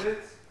 Yeah.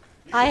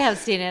 I have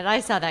seen it. I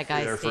saw that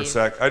guy, There for a Steve.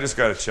 sec. I just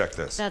got to check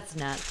this. That's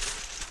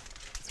nuts.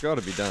 It's got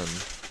to be done.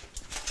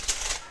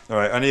 All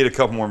right, I need a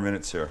couple more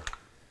minutes here.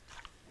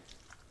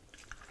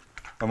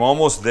 I'm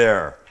almost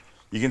there.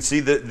 You can see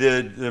that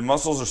the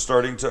muscles are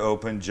starting to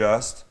open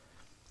just.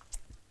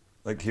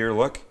 Like here,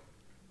 look.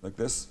 Like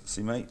this.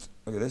 See, mate?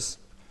 Look at this.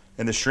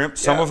 And the shrimp,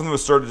 some Yeah. of them have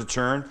started to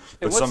turn,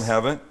 but some what's-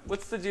 haven't.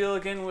 What's the deal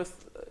again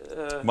with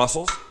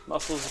Muscles?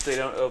 muscles if they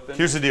don't open?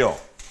 Here's the deal.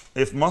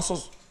 If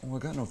muscles, I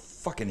got no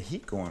fucking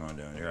heat going on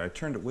down here. I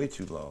turned it way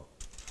too low.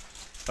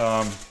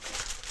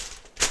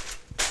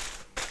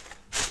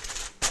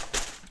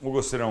 We'll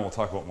go sit down. We'll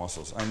talk about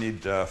muscles. I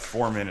need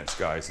 4 minutes,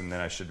 guys, and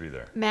then I should be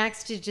there.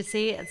 Max, did you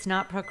see? It's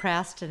not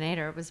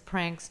procrastinator. It was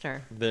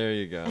prankster. There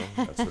you go.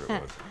 That's what it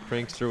was.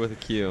 Prankster with a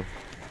Q.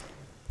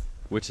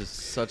 Which is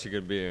such a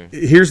good beer.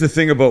 Here's the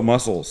thing about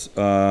muscles.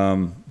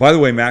 By the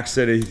way, Max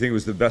said he think it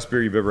was the best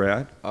beer you've ever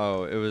had.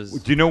 Oh, it was.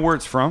 Do you know where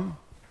it's from?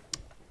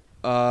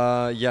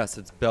 Yes,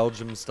 it's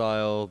Belgium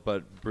style,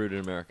 but brewed in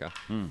America.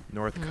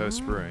 North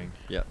Coast Brewing.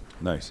 Yep.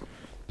 Nice.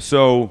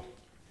 So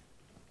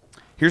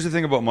here's the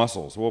thing about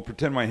mussels. We'll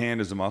pretend my hand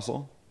is a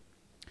mussel.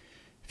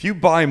 If you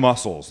buy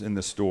mussels in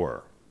the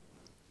store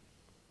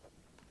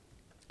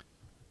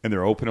and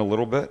they're open a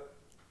little bit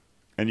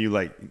and you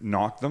like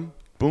knock them,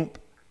 boom.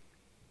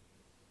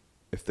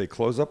 If they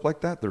close up like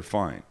that, they're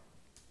fine.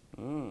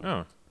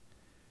 Oh.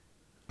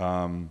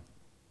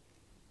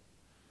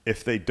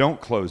 If they don't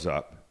close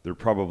up, they're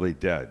probably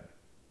dead.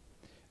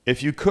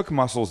 If you cook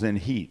mussels in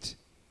heat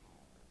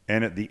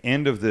and at the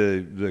end of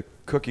the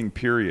cooking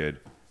period,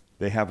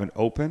 they haven't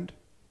opened,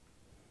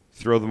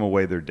 throw them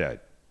away, they're dead.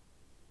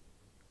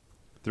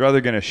 They're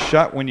either going to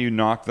shut when you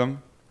knock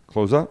them,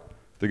 close up,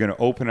 they're going to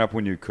open up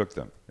when you cook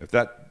them. If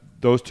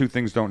those two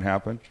things don't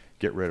happen,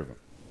 get rid of them.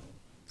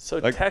 So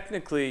Like-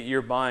 technically,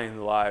 you're buying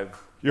live.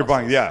 You're mussels.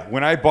 buying, yeah.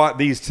 When I bought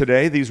these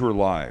today, these were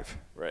live.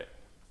 Right.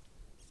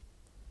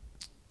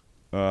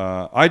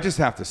 I just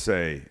have to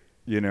say,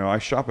 I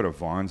shop at a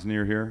Vons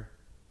near here,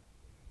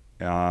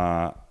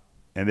 and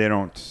they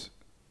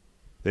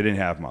didn't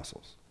have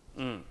mussels.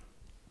 I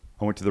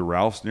went to the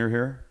Ralph's near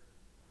here.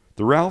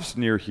 The Ralph's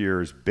near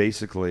here is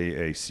basically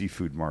a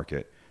seafood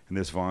market, and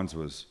this Vons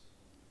was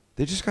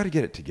They just got to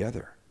get it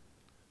together.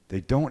 They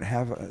don't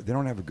have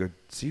a good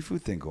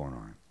seafood thing going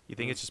on. You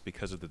think it's just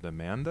because of the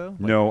demand, though?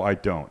 No, I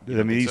don't. You I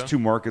don't mean, think these so? two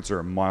markets are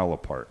a mile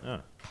apart. Oh.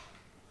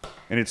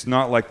 And it's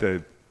not like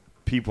the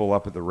people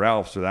up at the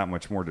Ralphs are that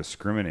much more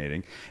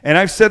discriminating. And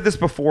I've said this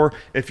before,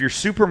 if your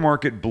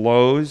supermarket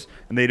blows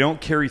and they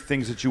don't carry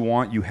things that you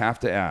want, you have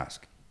to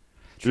ask.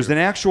 There's an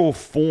actual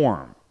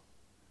form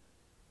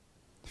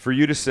for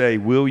you to say,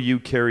 will you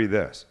carry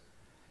this?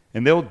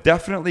 And they'll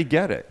definitely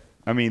get it.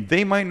 I mean,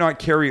 they might not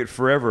carry it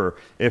forever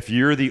if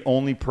you're the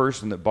only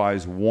person that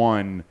buys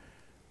one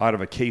out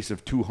of a case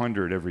of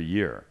 200 every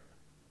year.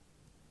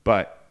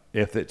 But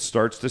if it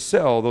starts to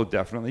sell, they'll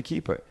definitely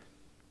keep it.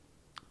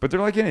 But they're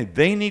like,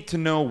 they need to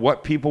know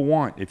what people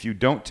want. If you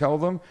don't tell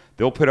them,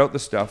 they'll put out the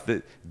stuff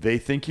that they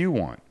think you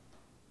want.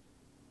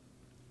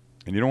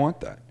 And you don't want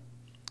that.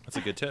 That's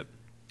a good tip.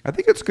 I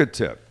think it's a good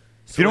tip.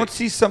 If you don't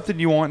see something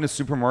you want in a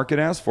supermarket,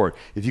 ask for it.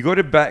 If you go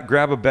to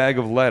grab a bag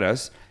of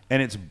lettuce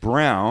and it's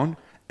brown,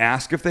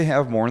 ask if they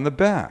have more in the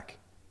back.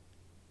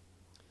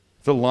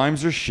 If the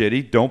limes are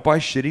shitty, don't buy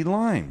shitty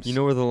limes. You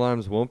know where the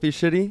limes won't be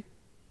shitty?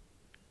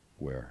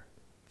 Where?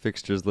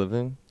 Fixtures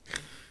Living.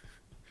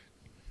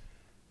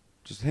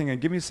 Just hang on.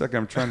 Give me a second.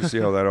 I'm trying to see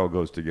how that all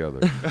goes together.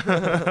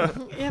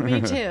 Yeah,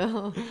 me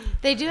too.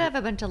 They do have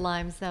a bunch of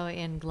limes, though,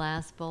 in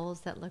glass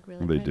bowls that look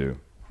really They pretty. do.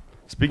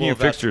 Speaking Well, of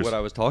that's fixtures, what I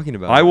was talking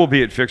about. I will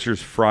be at Fixtures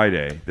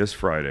this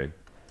Friday.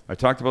 I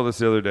talked about this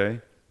the other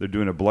day. They're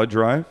doing a blood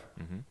drive,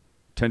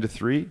 10 to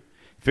 3.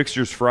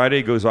 Fixtures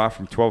Friday goes off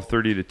from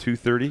 12:30 to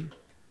 2:30.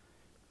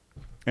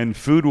 And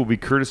food will be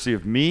courtesy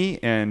of me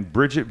and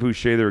Bridget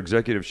Boucher, their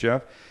executive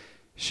chef.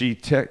 She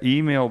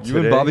emailed today. You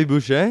and Bobby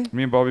Boucher?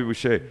 Me and Bobby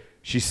Boucher.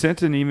 She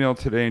sent an email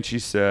today and she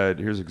said,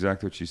 here's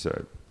exactly what she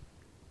said.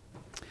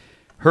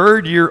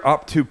 Heard you're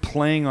up to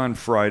playing on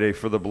Friday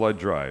for the blood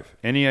drive.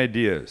 Any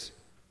ideas?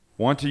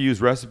 Want to use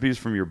recipes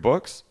from your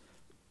books?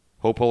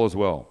 Hope all is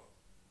well.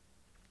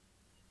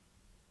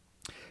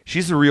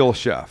 She's a real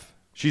chef.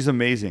 She's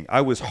amazing.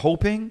 I was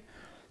hoping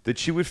that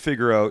she would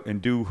figure out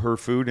and do her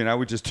food, and I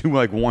would just do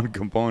like one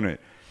component.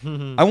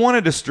 I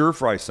wanted to stir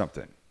fry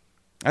something.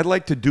 I'd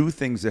like to do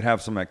things that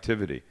have some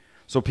activity,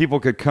 so people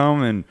could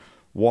come and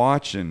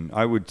watch, and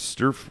I would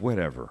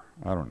whatever.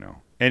 I don't know.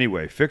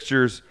 Anyway,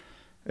 Fixtures,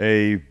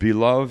 a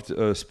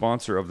beloved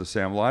sponsor of the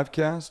Sam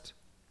Livecast.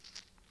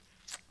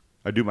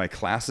 I do my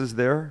classes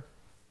there.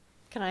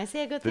 Can I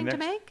say a good thing to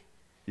make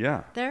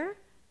Yeah. there?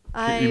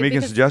 You make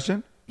a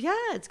suggestion? Yeah,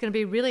 it's going to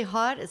be really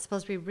hot. It's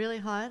supposed to be really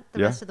hot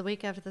the rest of the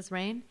week after this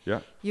rain.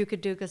 Yeah. You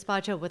could do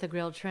gazpacho with a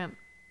grilled shrimp.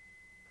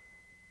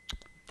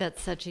 That's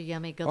such a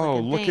yummy, good Oh,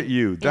 looking look thing. at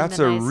you. Isn't That's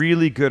it a nice?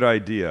 really good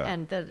idea.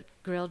 And the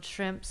grilled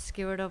shrimp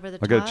skewered over the I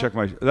top. got to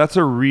check that's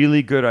a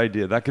really good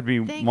idea. That could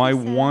be Thank my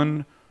you, Sam.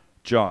 one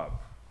job.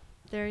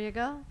 There you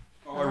go.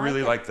 Oh, I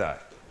really like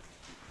that.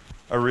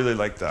 I really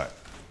like that.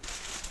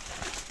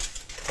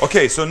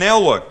 Okay, so now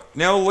look.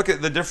 Now look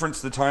at the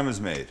difference the time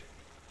has made.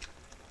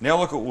 Now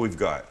look at what we've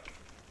got.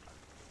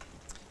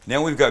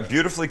 Now we've got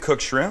beautifully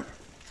cooked shrimp,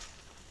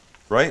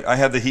 right? I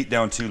had the heat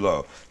down too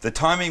low. The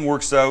timing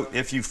works out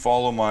if you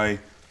follow my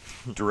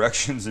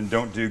directions and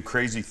don't do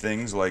crazy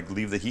things like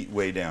leave the heat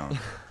way down.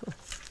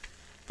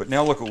 But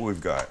now look at what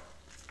we've got.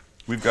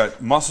 We've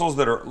got mussels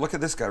that are, look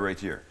at this guy right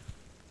here.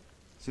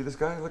 See this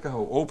guy? Look at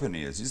how open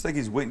he is. He's like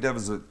he's waiting to have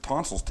his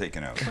tonsils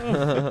taken out.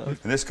 And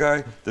this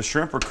guy, the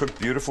shrimp are cooked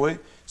beautifully.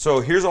 So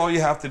here's all you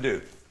have to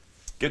do.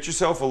 Get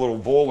yourself a little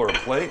bowl or a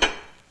plate.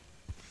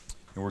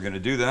 And we're going to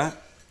do that.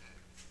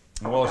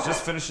 And while it's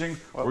just finishing,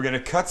 we're going to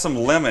cut some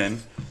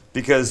lemon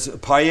because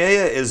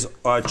paella is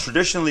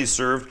traditionally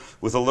served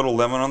with a little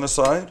lemon on the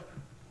side.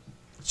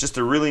 It's just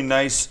a really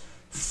nice,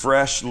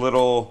 fresh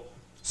little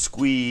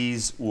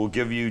squeeze will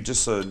give you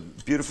just a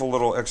beautiful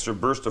little extra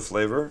burst of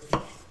flavor.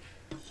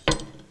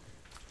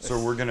 So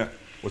we're going to,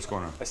 what's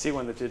going on? I see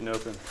one that didn't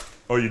open.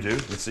 Oh, you do?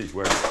 Let's see,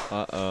 where?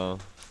 Uh-oh.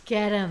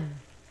 Get him.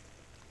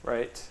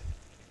 Right.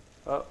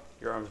 Oh,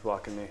 your arm's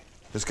blocking me.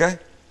 This guy?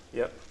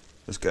 Yep.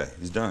 This guy,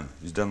 he's done.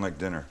 He's done like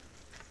dinner.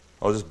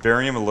 I'll just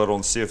bury him a little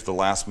and see if the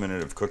last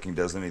minute of cooking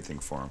does anything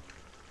for him.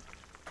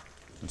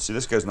 And see,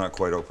 this guy's not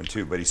quite open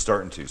too, but he's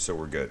starting to, so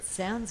we're good.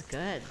 Sounds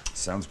good.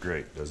 Sounds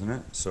great, doesn't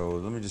it? So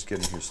let me just get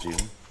in here,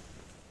 Steven.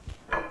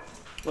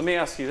 Let me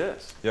ask you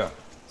this. Yeah.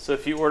 So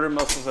if you order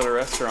mussels at a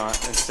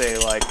restaurant and say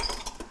like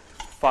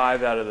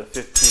 5 out of the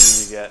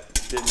 15 you get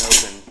didn't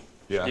open,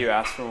 Yeah. do you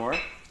ask for more?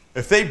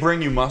 If they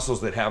bring you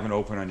mussels that haven't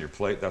opened on your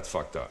plate, that's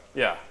fucked up.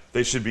 Yeah.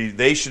 They should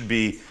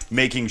be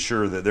making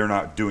sure that they're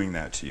not doing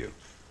that to you.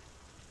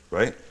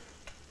 Right?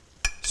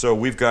 So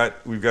we've got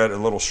a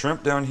little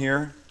shrimp down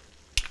here.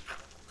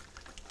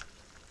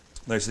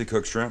 Nicely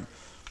cooked shrimp.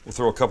 We'll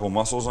throw a couple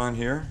mussels on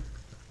here.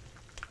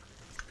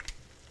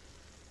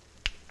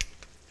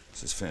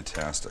 This is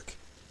fantastic.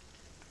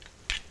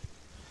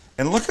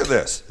 And look at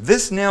this.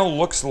 This now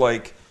looks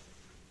like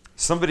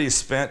somebody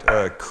spent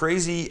a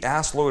crazy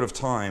ass load of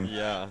time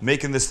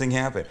making this thing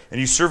happen. And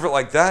you serve it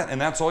like that, and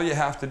that's all you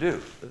have to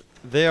do.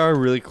 They are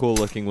really cool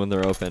looking when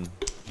they're open.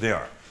 They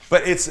are.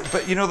 But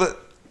you know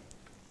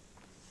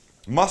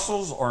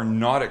Mussels are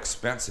not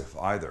expensive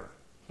either.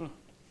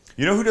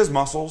 You know who does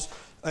mussels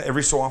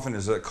every so often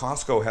is that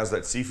Costco has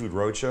that seafood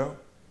roadshow.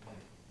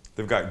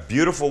 They've got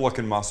beautiful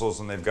looking mussels,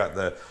 and they've got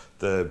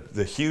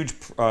the huge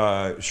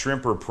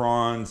shrimp or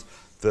prawns,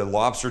 the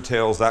lobster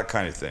tails, that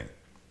kind of thing.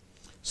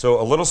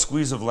 So a little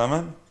squeeze of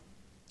lemon,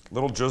 a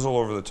little drizzle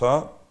over the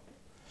top.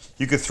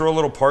 You could throw a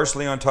little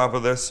parsley on top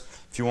of this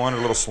if you wanted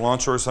a little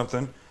cilantro or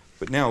something.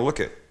 But now look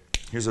at,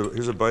 here's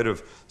a bite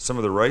of some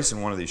of the rice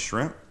and one of these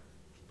shrimp.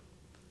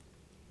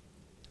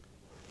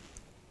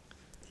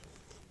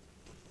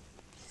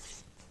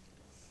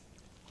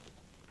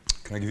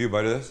 Can I give you a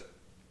bite of this?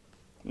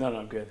 No,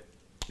 I'm good.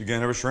 You gonna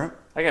have a shrimp?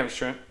 I can have a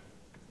shrimp.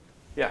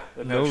 Yeah.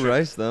 No shrimp.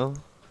 rice though.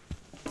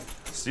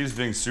 Steve's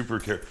being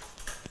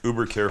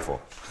uber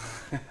careful.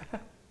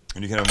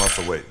 And you can have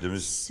mussel. Wait,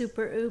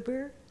 Super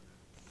uber.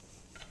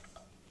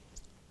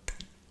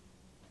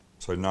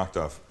 so I knocked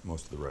off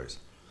most of the rice.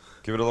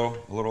 Give it a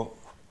little.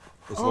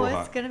 It's a Oh, little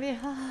it's hot. gonna be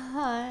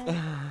hot.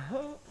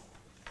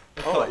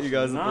 Oh, You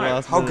guys at the nice.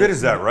 last How minute. good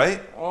is that,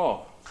 right?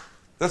 Oh,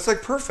 That's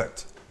like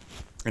perfect.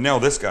 And now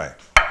this guy.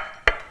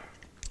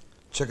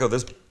 Check out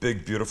this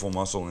big, beautiful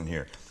mussel in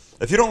here.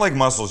 If you don't like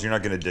mussels, you're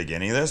not going to dig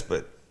any of this,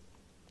 but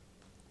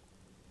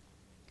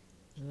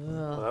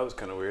well, that was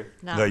kind of weird.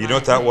 Not no, you know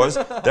what that mine. was?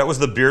 That was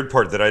the beard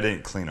part that I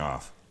didn't clean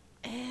off.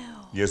 Ew.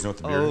 You guys know what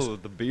the beard Oh,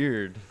 the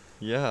beard.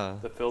 Yeah.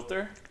 The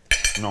filter?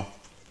 is? No.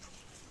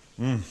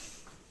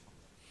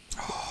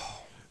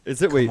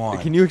 Is it? Wait, on.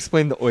 can you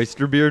explain the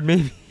oyster beard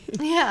maybe?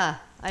 Yeah,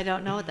 I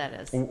don't know what that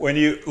is. When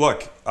you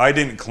look, I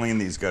didn't clean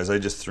these guys. I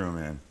just threw them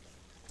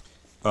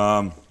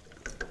in.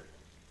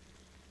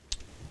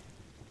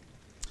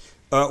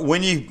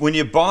 When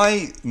you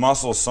buy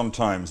mussels,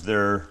 sometimes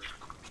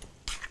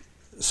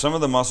some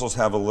of the mussels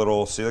have a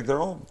little. See, like they're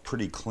all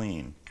pretty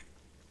clean.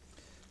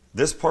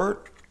 This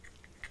part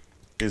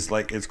is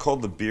like it's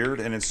called the beard,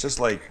 and it's just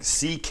like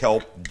sea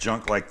kelp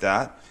junk like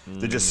that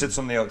that just sits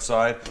on the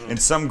outside, and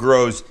some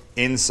grows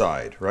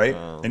inside, right?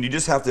 Oh. And you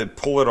just have to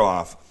pull it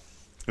off.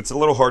 It's a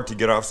little hard to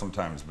get off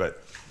sometimes,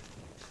 but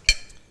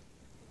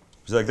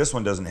it's like this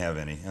one doesn't have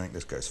any. I think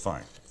this guy's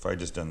fine. If I had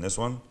just done this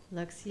one,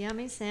 Looks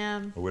yummy,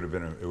 Sam. it would have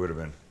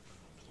been.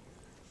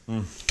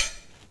 And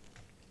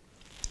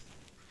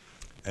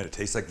it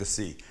tastes like the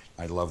sea.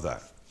 I love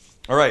that.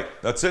 All right,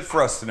 that's it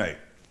for us tonight.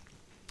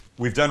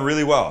 We've done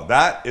really well.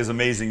 That is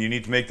amazing. You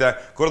need to make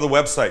that. Go to the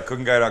website,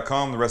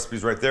 cookingguy.com. The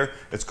recipe's right there.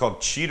 It's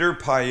called cheater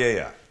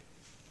paella.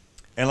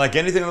 And like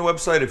anything on the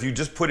website, if you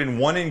just put in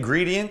one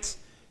ingredient,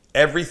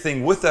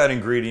 everything with that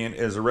ingredient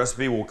as a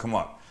recipe will come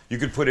up. You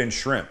could put in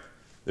shrimp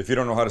if you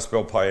don't know how to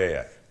spell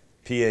paella.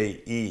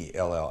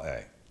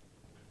 Paella,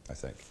 I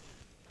think.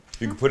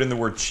 You can put in the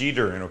word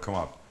cheater and it'll come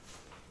up.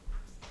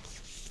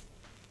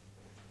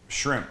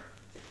 Shrimp,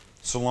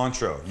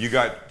 cilantro. You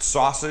got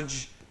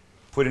sausage,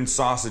 put in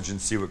sausage and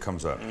see what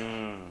comes up.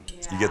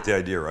 You get the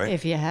idea, right?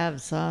 If you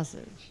have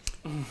sausage.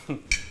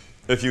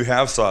 If you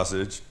have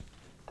sausage.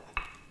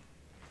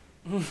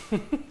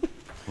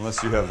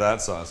 Unless you have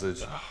that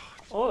sausage.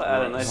 Oh,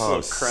 add a nice Oh,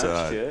 little crunch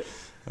sad. to it.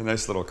 A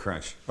nice little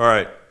crunch. All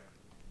right.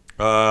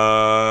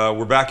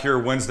 We're back here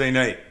Wednesday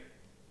night.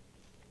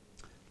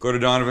 Go to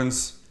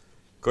Donovan's.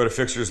 Go to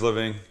Fixtures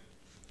Living.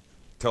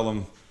 Tell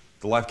them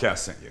the live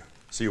cast sent you.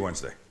 See you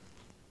Wednesday.